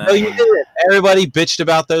writing on that. No, you didn't. Everybody bitched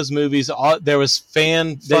about those movies. There was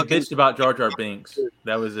They bitched about Jar Jar Binks.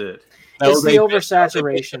 That was it. It's the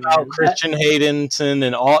oversaturation. About Christian Haydenson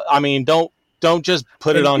and all. I mean, don't just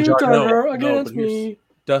put it on Jar Jar. Against me.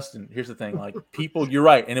 Dustin, here's the thing. Like, people, you're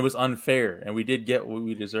right, and it was unfair, and we did get what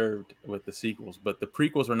we deserved with the sequels, but the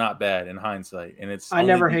prequels were not bad in hindsight, and it's. I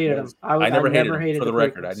never hated them. I never hated them. For the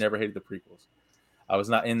record, I never hated the prequels. I was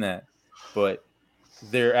not in that, but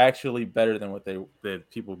they're actually better than what that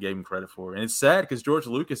people gave him credit for, and it's sad because George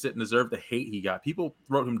Lucas didn't deserve the hate he got. People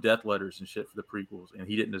wrote him death letters and shit for the prequels, and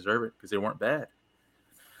he didn't deserve it because they weren't bad.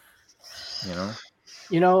 You know.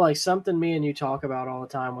 You know, like something me and you talk about all the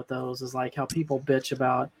time with those is like how people bitch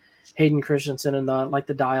about Hayden Christensen and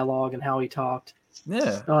the dialogue and how he talked.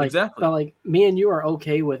 Yeah, exactly. But like me and you are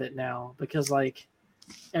okay with it now because like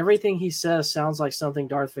everything he says sounds like something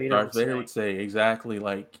Darth Vader would say. Exactly.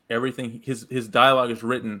 Like everything his dialogue is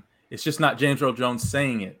written. It's just not James Earl Jones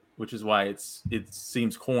saying it, which is why it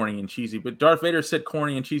seems corny and cheesy. But Darth Vader said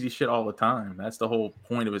corny and cheesy shit all the time. That's the whole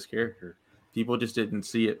point of his character. People just didn't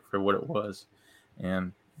see it for what it was.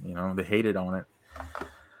 And, you know, they hated on it.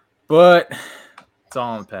 But it's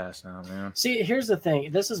all in the past now, man. See, here's the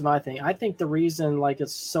thing. This is my thing. I think the reason like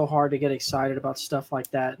it's so hard to get excited about stuff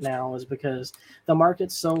like that now is because the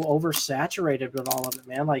market's so oversaturated with all of it,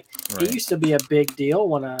 man. Like It used to be a big deal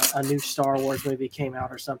when a new Star Wars movie came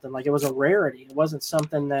out or something. Like it was a rarity. It wasn't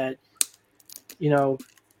something that, you know,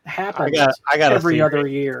 happened I got every other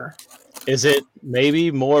year. Is it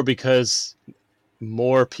maybe more because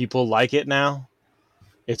more people like it now?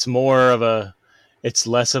 It's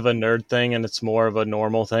less of a nerd thing and it's more of a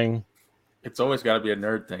normal thing. It's always got to be a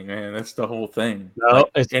nerd thing, man. That's the whole thing. No,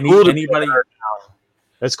 like, it's cool to be a nerd now.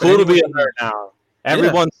 It's cool to be a nerd now.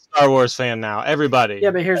 Everyone's a Star Wars fan now. Everybody.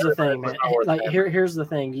 Yeah, but here's the thing, man. Like here's the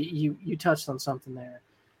thing. You touched on something there.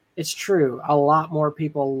 It's true. A lot more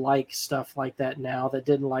people like stuff like that now that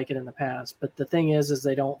didn't like it in the past. But the thing is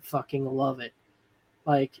they don't fucking love it.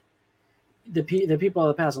 Like the people of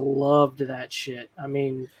the past loved that shit. I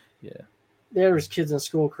mean, yeah. There was kids in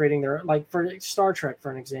school creating their, like for Star Trek, for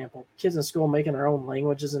an example, kids in school making their own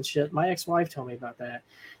languages and shit. My ex-wife told me about that.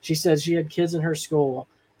 She said she had kids in her school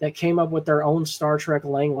that came up with their own Star Trek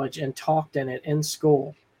language and talked in it in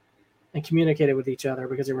school and communicated with each other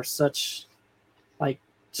because they were such like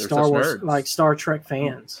Star Wars, nerds. Like Star Trek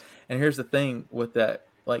fans. And here's the thing with that.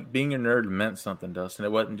 Like being a nerd meant something, Dustin.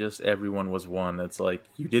 It wasn't just everyone was one. It's like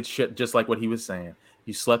you did shit just like what he was saying.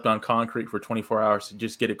 You slept on concrete for 24 hours to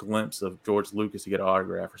just get a glimpse of George Lucas to get an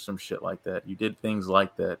autograph or some shit like that. You did things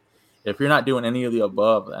like that. If you're not doing any of the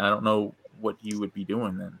above, I don't know what you would be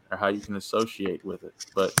doing then or how you can associate with it.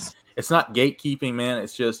 But it's not gatekeeping, man.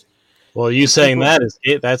 It's just. Well, you saying that's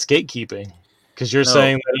gatekeeping. Because you're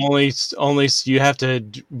saying that only you have to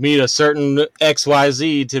meet a certain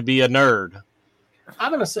XYZ to be a nerd. I'm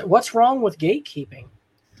going to say, what's wrong with gatekeeping?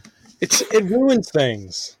 It ruins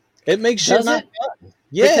things. It makes shit not fun.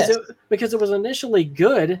 Yes. Because it was initially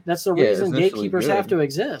good. That's the reason gatekeepers have to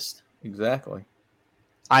exist. Exactly.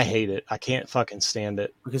 I hate it. I can't fucking stand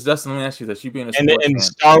it. Because Dustin, let me ask you this. You being a sports fan.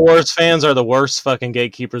 Star Wars fans are the worst fucking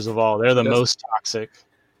gatekeepers of all. They're the most toxic.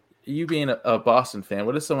 You being a Boston fan,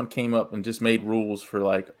 what if someone came up and just made rules for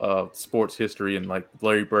like sports history and like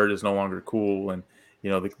Larry Bird is no longer cool and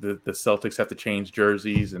the Celtics have to change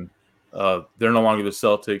jerseys, and they're no longer the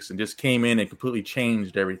Celtics, and just came in and completely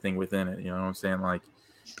changed everything within it. You know what I'm saying? Like,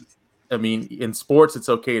 I mean, in sports, it's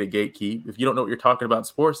okay to gatekeep. If you don't know what you're talking about in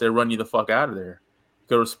sports, they run you the fuck out of there.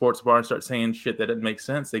 Go to a sports bar and start saying shit that doesn't make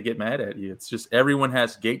sense, they get mad at you. It's just everyone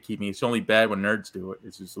has gatekeeping. It's only bad when nerds do it.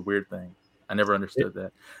 It's just a weird thing. I never understood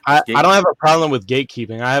that. I don't have a problem with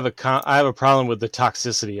gatekeeping. I have a problem with the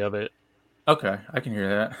toxicity of it. Okay, I can hear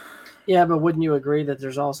that. Yeah, but wouldn't you agree that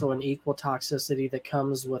there's also an equal toxicity that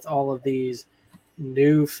comes with all of these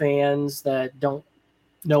new fans that don't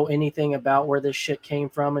know anything about where this shit came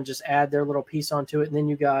from and just add their little piece onto it? And then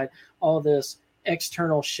you got all this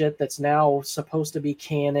external shit that's now supposed to be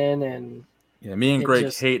canon, and me and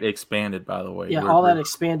Greg hate expanded, by the way. Yeah, all that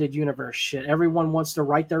expanded universe shit. Everyone wants to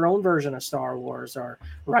write their own version of Star Wars or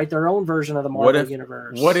write their own version of the Marvel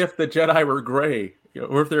universe. What if the Jedi were gray?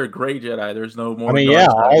 Or if they're a gray Jedi, there's no more. I mean, yeah,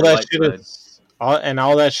 all that shit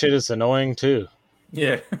all that shit is annoying too.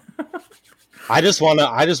 Yeah. I just want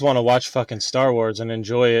to watch fucking Star Wars and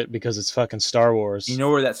enjoy it because it's fucking Star Wars. You know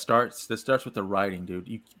where that starts? That starts with the writing,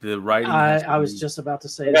 dude. The writing. I was just about to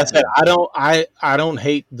say like that. I said, I don't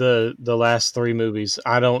hate the last 3 movies.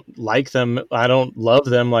 I don't like them. I don't love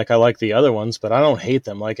them like I like the other ones, but I don't hate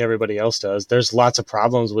them like everybody else does. There's lots of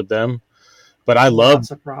problems with them, but I love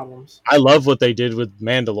lots of problems. I love what they did with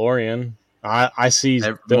Mandalorian. I see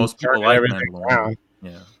most people like Mandalorian.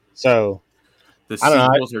 Yeah. So. The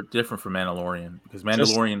sequels are different from Mandalorian because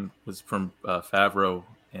Mandalorian was from Favreau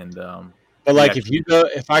and. But like,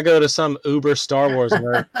 if I go to some Uber Star Wars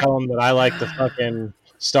nerd, tell them that I like the fucking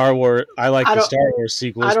Star Wars, the Star Wars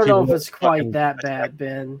sequels. I don't know if it's quite that bad,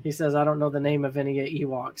 Ben. He says I don't know the name of any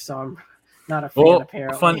Ewoks, so I'm not a fan.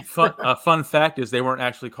 Apparently, fun fact is they weren't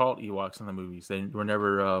actually called Ewoks in the movies. They were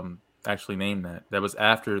never actually named that. That was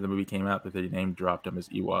after the movie came out that they name dropped them as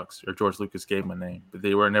Ewoks, or George Lucas gave them a name, but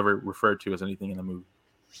they were never referred to as anything in the movie.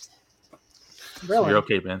 Really? You're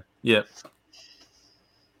okay, Ben? Yep.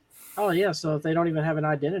 Oh yeah, so if they don't even have an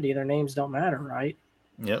identity, their names don't matter, right?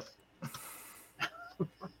 Yep.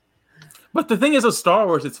 But the thing is with Star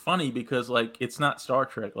Wars, it's funny because like it's not Star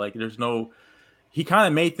Trek. Like he kind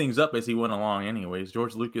of made things up as he went along anyways.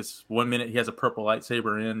 George Lucas, 1 minute he has a purple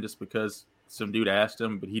lightsaber in just because some dude asked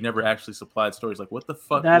him, but he never actually supplied stories. Like, what the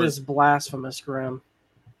fuck? That is blasphemous, Grim.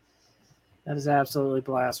 That is absolutely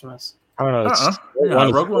blasphemous. I don't know. Yeah,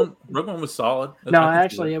 Rogue One was solid. No,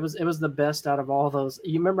 actually, it was the best out of all those.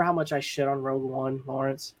 You remember how much I shit on Rogue One,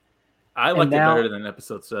 Lawrence? I liked it better than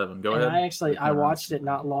Episode 7. Go ahead. I watched it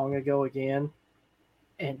not long ago again,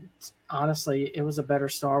 and honestly, it was a better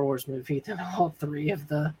Star Wars movie than all 3 of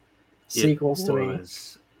the sequels to me.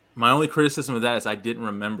 My only criticism of that is I didn't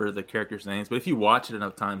remember the characters' names, but if you watch it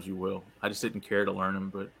enough times, you will. I just didn't care to learn them,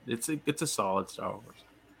 but it's a solid Star Wars.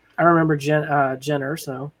 I remember Jen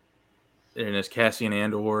Erso. And there's Cassian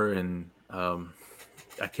Andor, and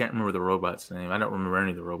I can't remember the robot's name. I don't remember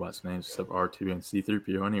any of the robots' names except R2 and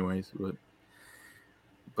C-3PO anyways.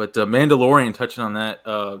 But Mandalorian, touching on that,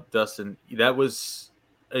 Dustin, that was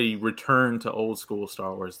a return to old school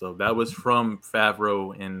Star Wars, though. That was from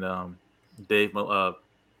Favreau and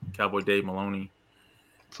Cowboy Dave Filoni.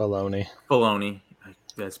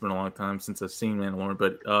 That's been a long time since I've seen Mandalorian,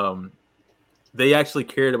 but they actually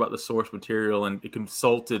cared about the source material and it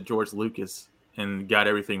consulted George Lucas and got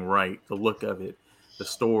everything right. The look of it, the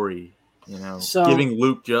story, giving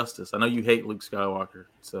Luke justice. I know you hate Luke Skywalker,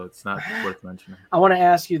 so it's not worth mentioning. I want to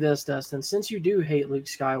ask you this, Dustin. Since you do hate Luke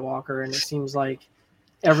Skywalker, and it seems like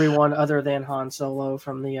everyone other than Han Solo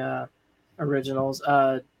from the originals,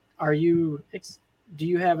 do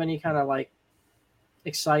you have any kind of like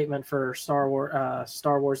excitement for Star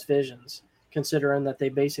Wars Visions, considering that they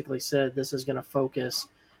basically said this is going to focus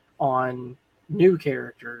on new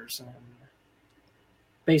characters and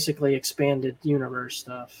basically expanded universe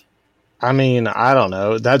stuff? I mean, I don't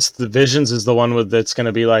know. That's the Visions is the one that's going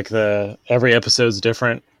to be like every episode's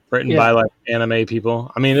different, written by like anime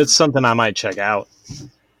people. I mean, it's something I might check out,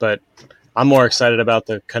 but I'm more excited about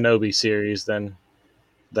the Kenobi series than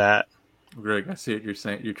that. Greg, I see what you're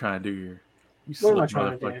saying. You're trying to do what am I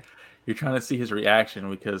trying to do? You're trying to see his reaction,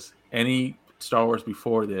 because any Star Wars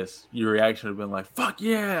before this, your reaction would have been like, fuck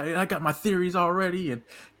yeah, I got my theories already, and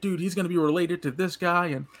dude, he's going to be related to this guy,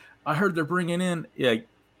 and I heard they're bringing in,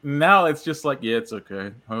 now it's just like, yeah, it's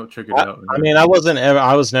okay, I'll check it out. I mean, I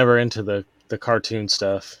was never into the cartoon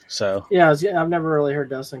stuff, so. Yeah, I've never really heard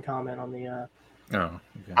Dustin comment on the... Oh, okay.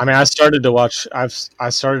 I mean, I started to watch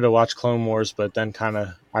Clone Wars, but then kind of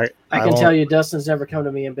I can tell you, Dustin's never come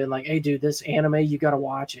to me and been like, "Hey, dude, this anime, you got to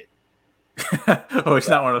watch it." Oh, he's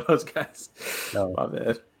not one of those guys. No. My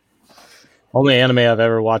bad. Only anime I've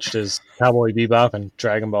ever watched is Cowboy Bebop and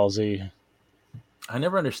Dragon Ball Z. I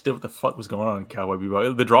never understood what the fuck was going on in Cowboy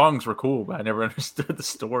Bebop. The drawings were cool, but I never understood the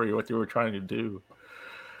story, what they were trying to do.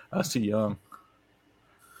 I was too young.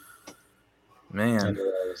 Man.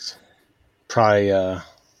 Anyways, probably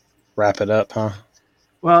wrap it up, huh?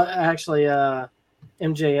 Well, actually,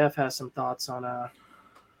 MJF has some thoughts on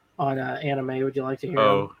anime. Would you like to hear them?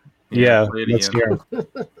 Oh, Yeah, play it let's again. hear 'em.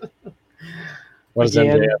 What does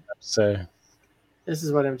Again? MJF have to say? This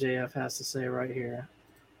is what MJF has to say right here.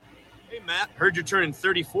 Hey, Matt, heard you're turning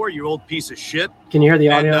 34, you old piece of shit. Can you hear the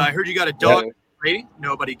And audio? I heard you got a dog. Brady.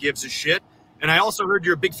 Nobody gives a shit. And I also heard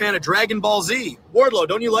you're a big fan of Dragon Ball Z. Wardlow,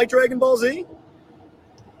 don't you like Dragon Ball Z?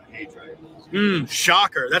 I hate Dragon Ball Z.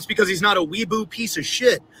 Shocker. That's because he's not a weeboo piece of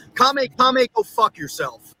shit. Kame, go fuck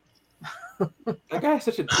yourself. That guy has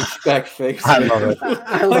such a douchebag face. I love it.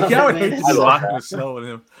 I love how it, man. he's locking his cell with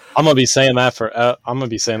him. I'm gonna be saying that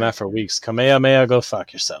for weeks. Kamehameha, go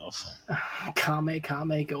fuck yourself. Kame,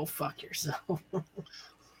 go fuck yourself.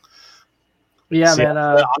 Yeah, See, man.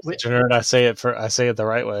 I'm such a nerd. I say it the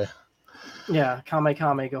right way. Yeah, Kame,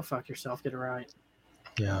 go fuck yourself. Get it right.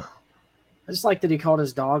 Yeah. I just like that he called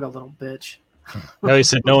his dog a little bitch. No, he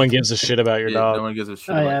said no one gives a shit about your Yeah, dog. no one gives a shit.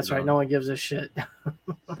 Oh, about yeah, your that's right. dog. No one gives a shit.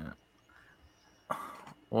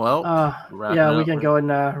 Well, wrapping yeah, we up, can right? go ahead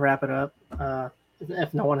and wrap it up.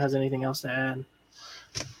 If no one has anything else to add.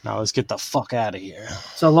 Now let's get the fuck out of here.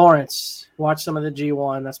 So, Lawrence, watch some of the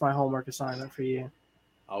G1. That's my homework assignment for you.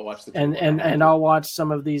 I'll watch the And I'll watch some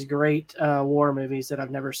of these great war movies that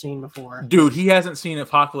I've never seen before. Dude, he hasn't seen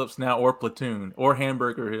Apocalypse Now or Platoon or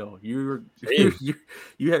Hamburger Hill. You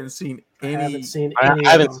haven't seen any. I haven't seen I any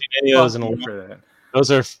haven't of them. seen any of those in a Fuck you while. for that. Those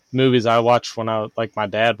are movies I watched when my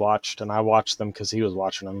dad watched, and I watched them because he was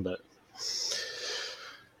watching them. But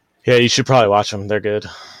yeah, you should probably watch them. They're good.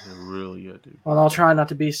 They're really good, dude. Well, I'll try not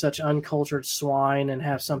to be such uncultured swine and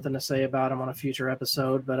have something to say about them on a future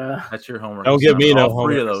episode. But That's your homework. Don't give me assignment. no All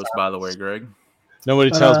three of homework those, by the way, Greg.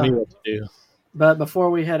 Nobody But, tells me what to do. But before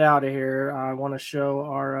we head out of here, I want to show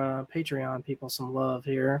our Patreon people some love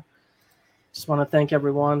here. Just want to thank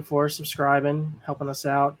everyone for subscribing, helping us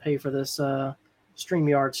out, pay for this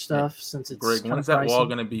StreamYard stuff since it's Greg, kind when's of that pricey. wall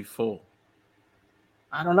going to be full?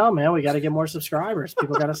 I don't know, man. We got to get more subscribers.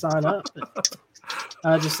 People got to sign up.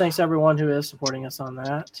 But, just thanks everyone who is supporting us on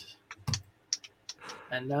that.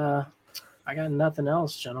 And I got nothing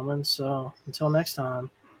else, gentlemen. So until next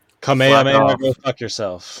time. Kamehameha, off. go fuck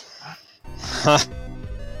yourself.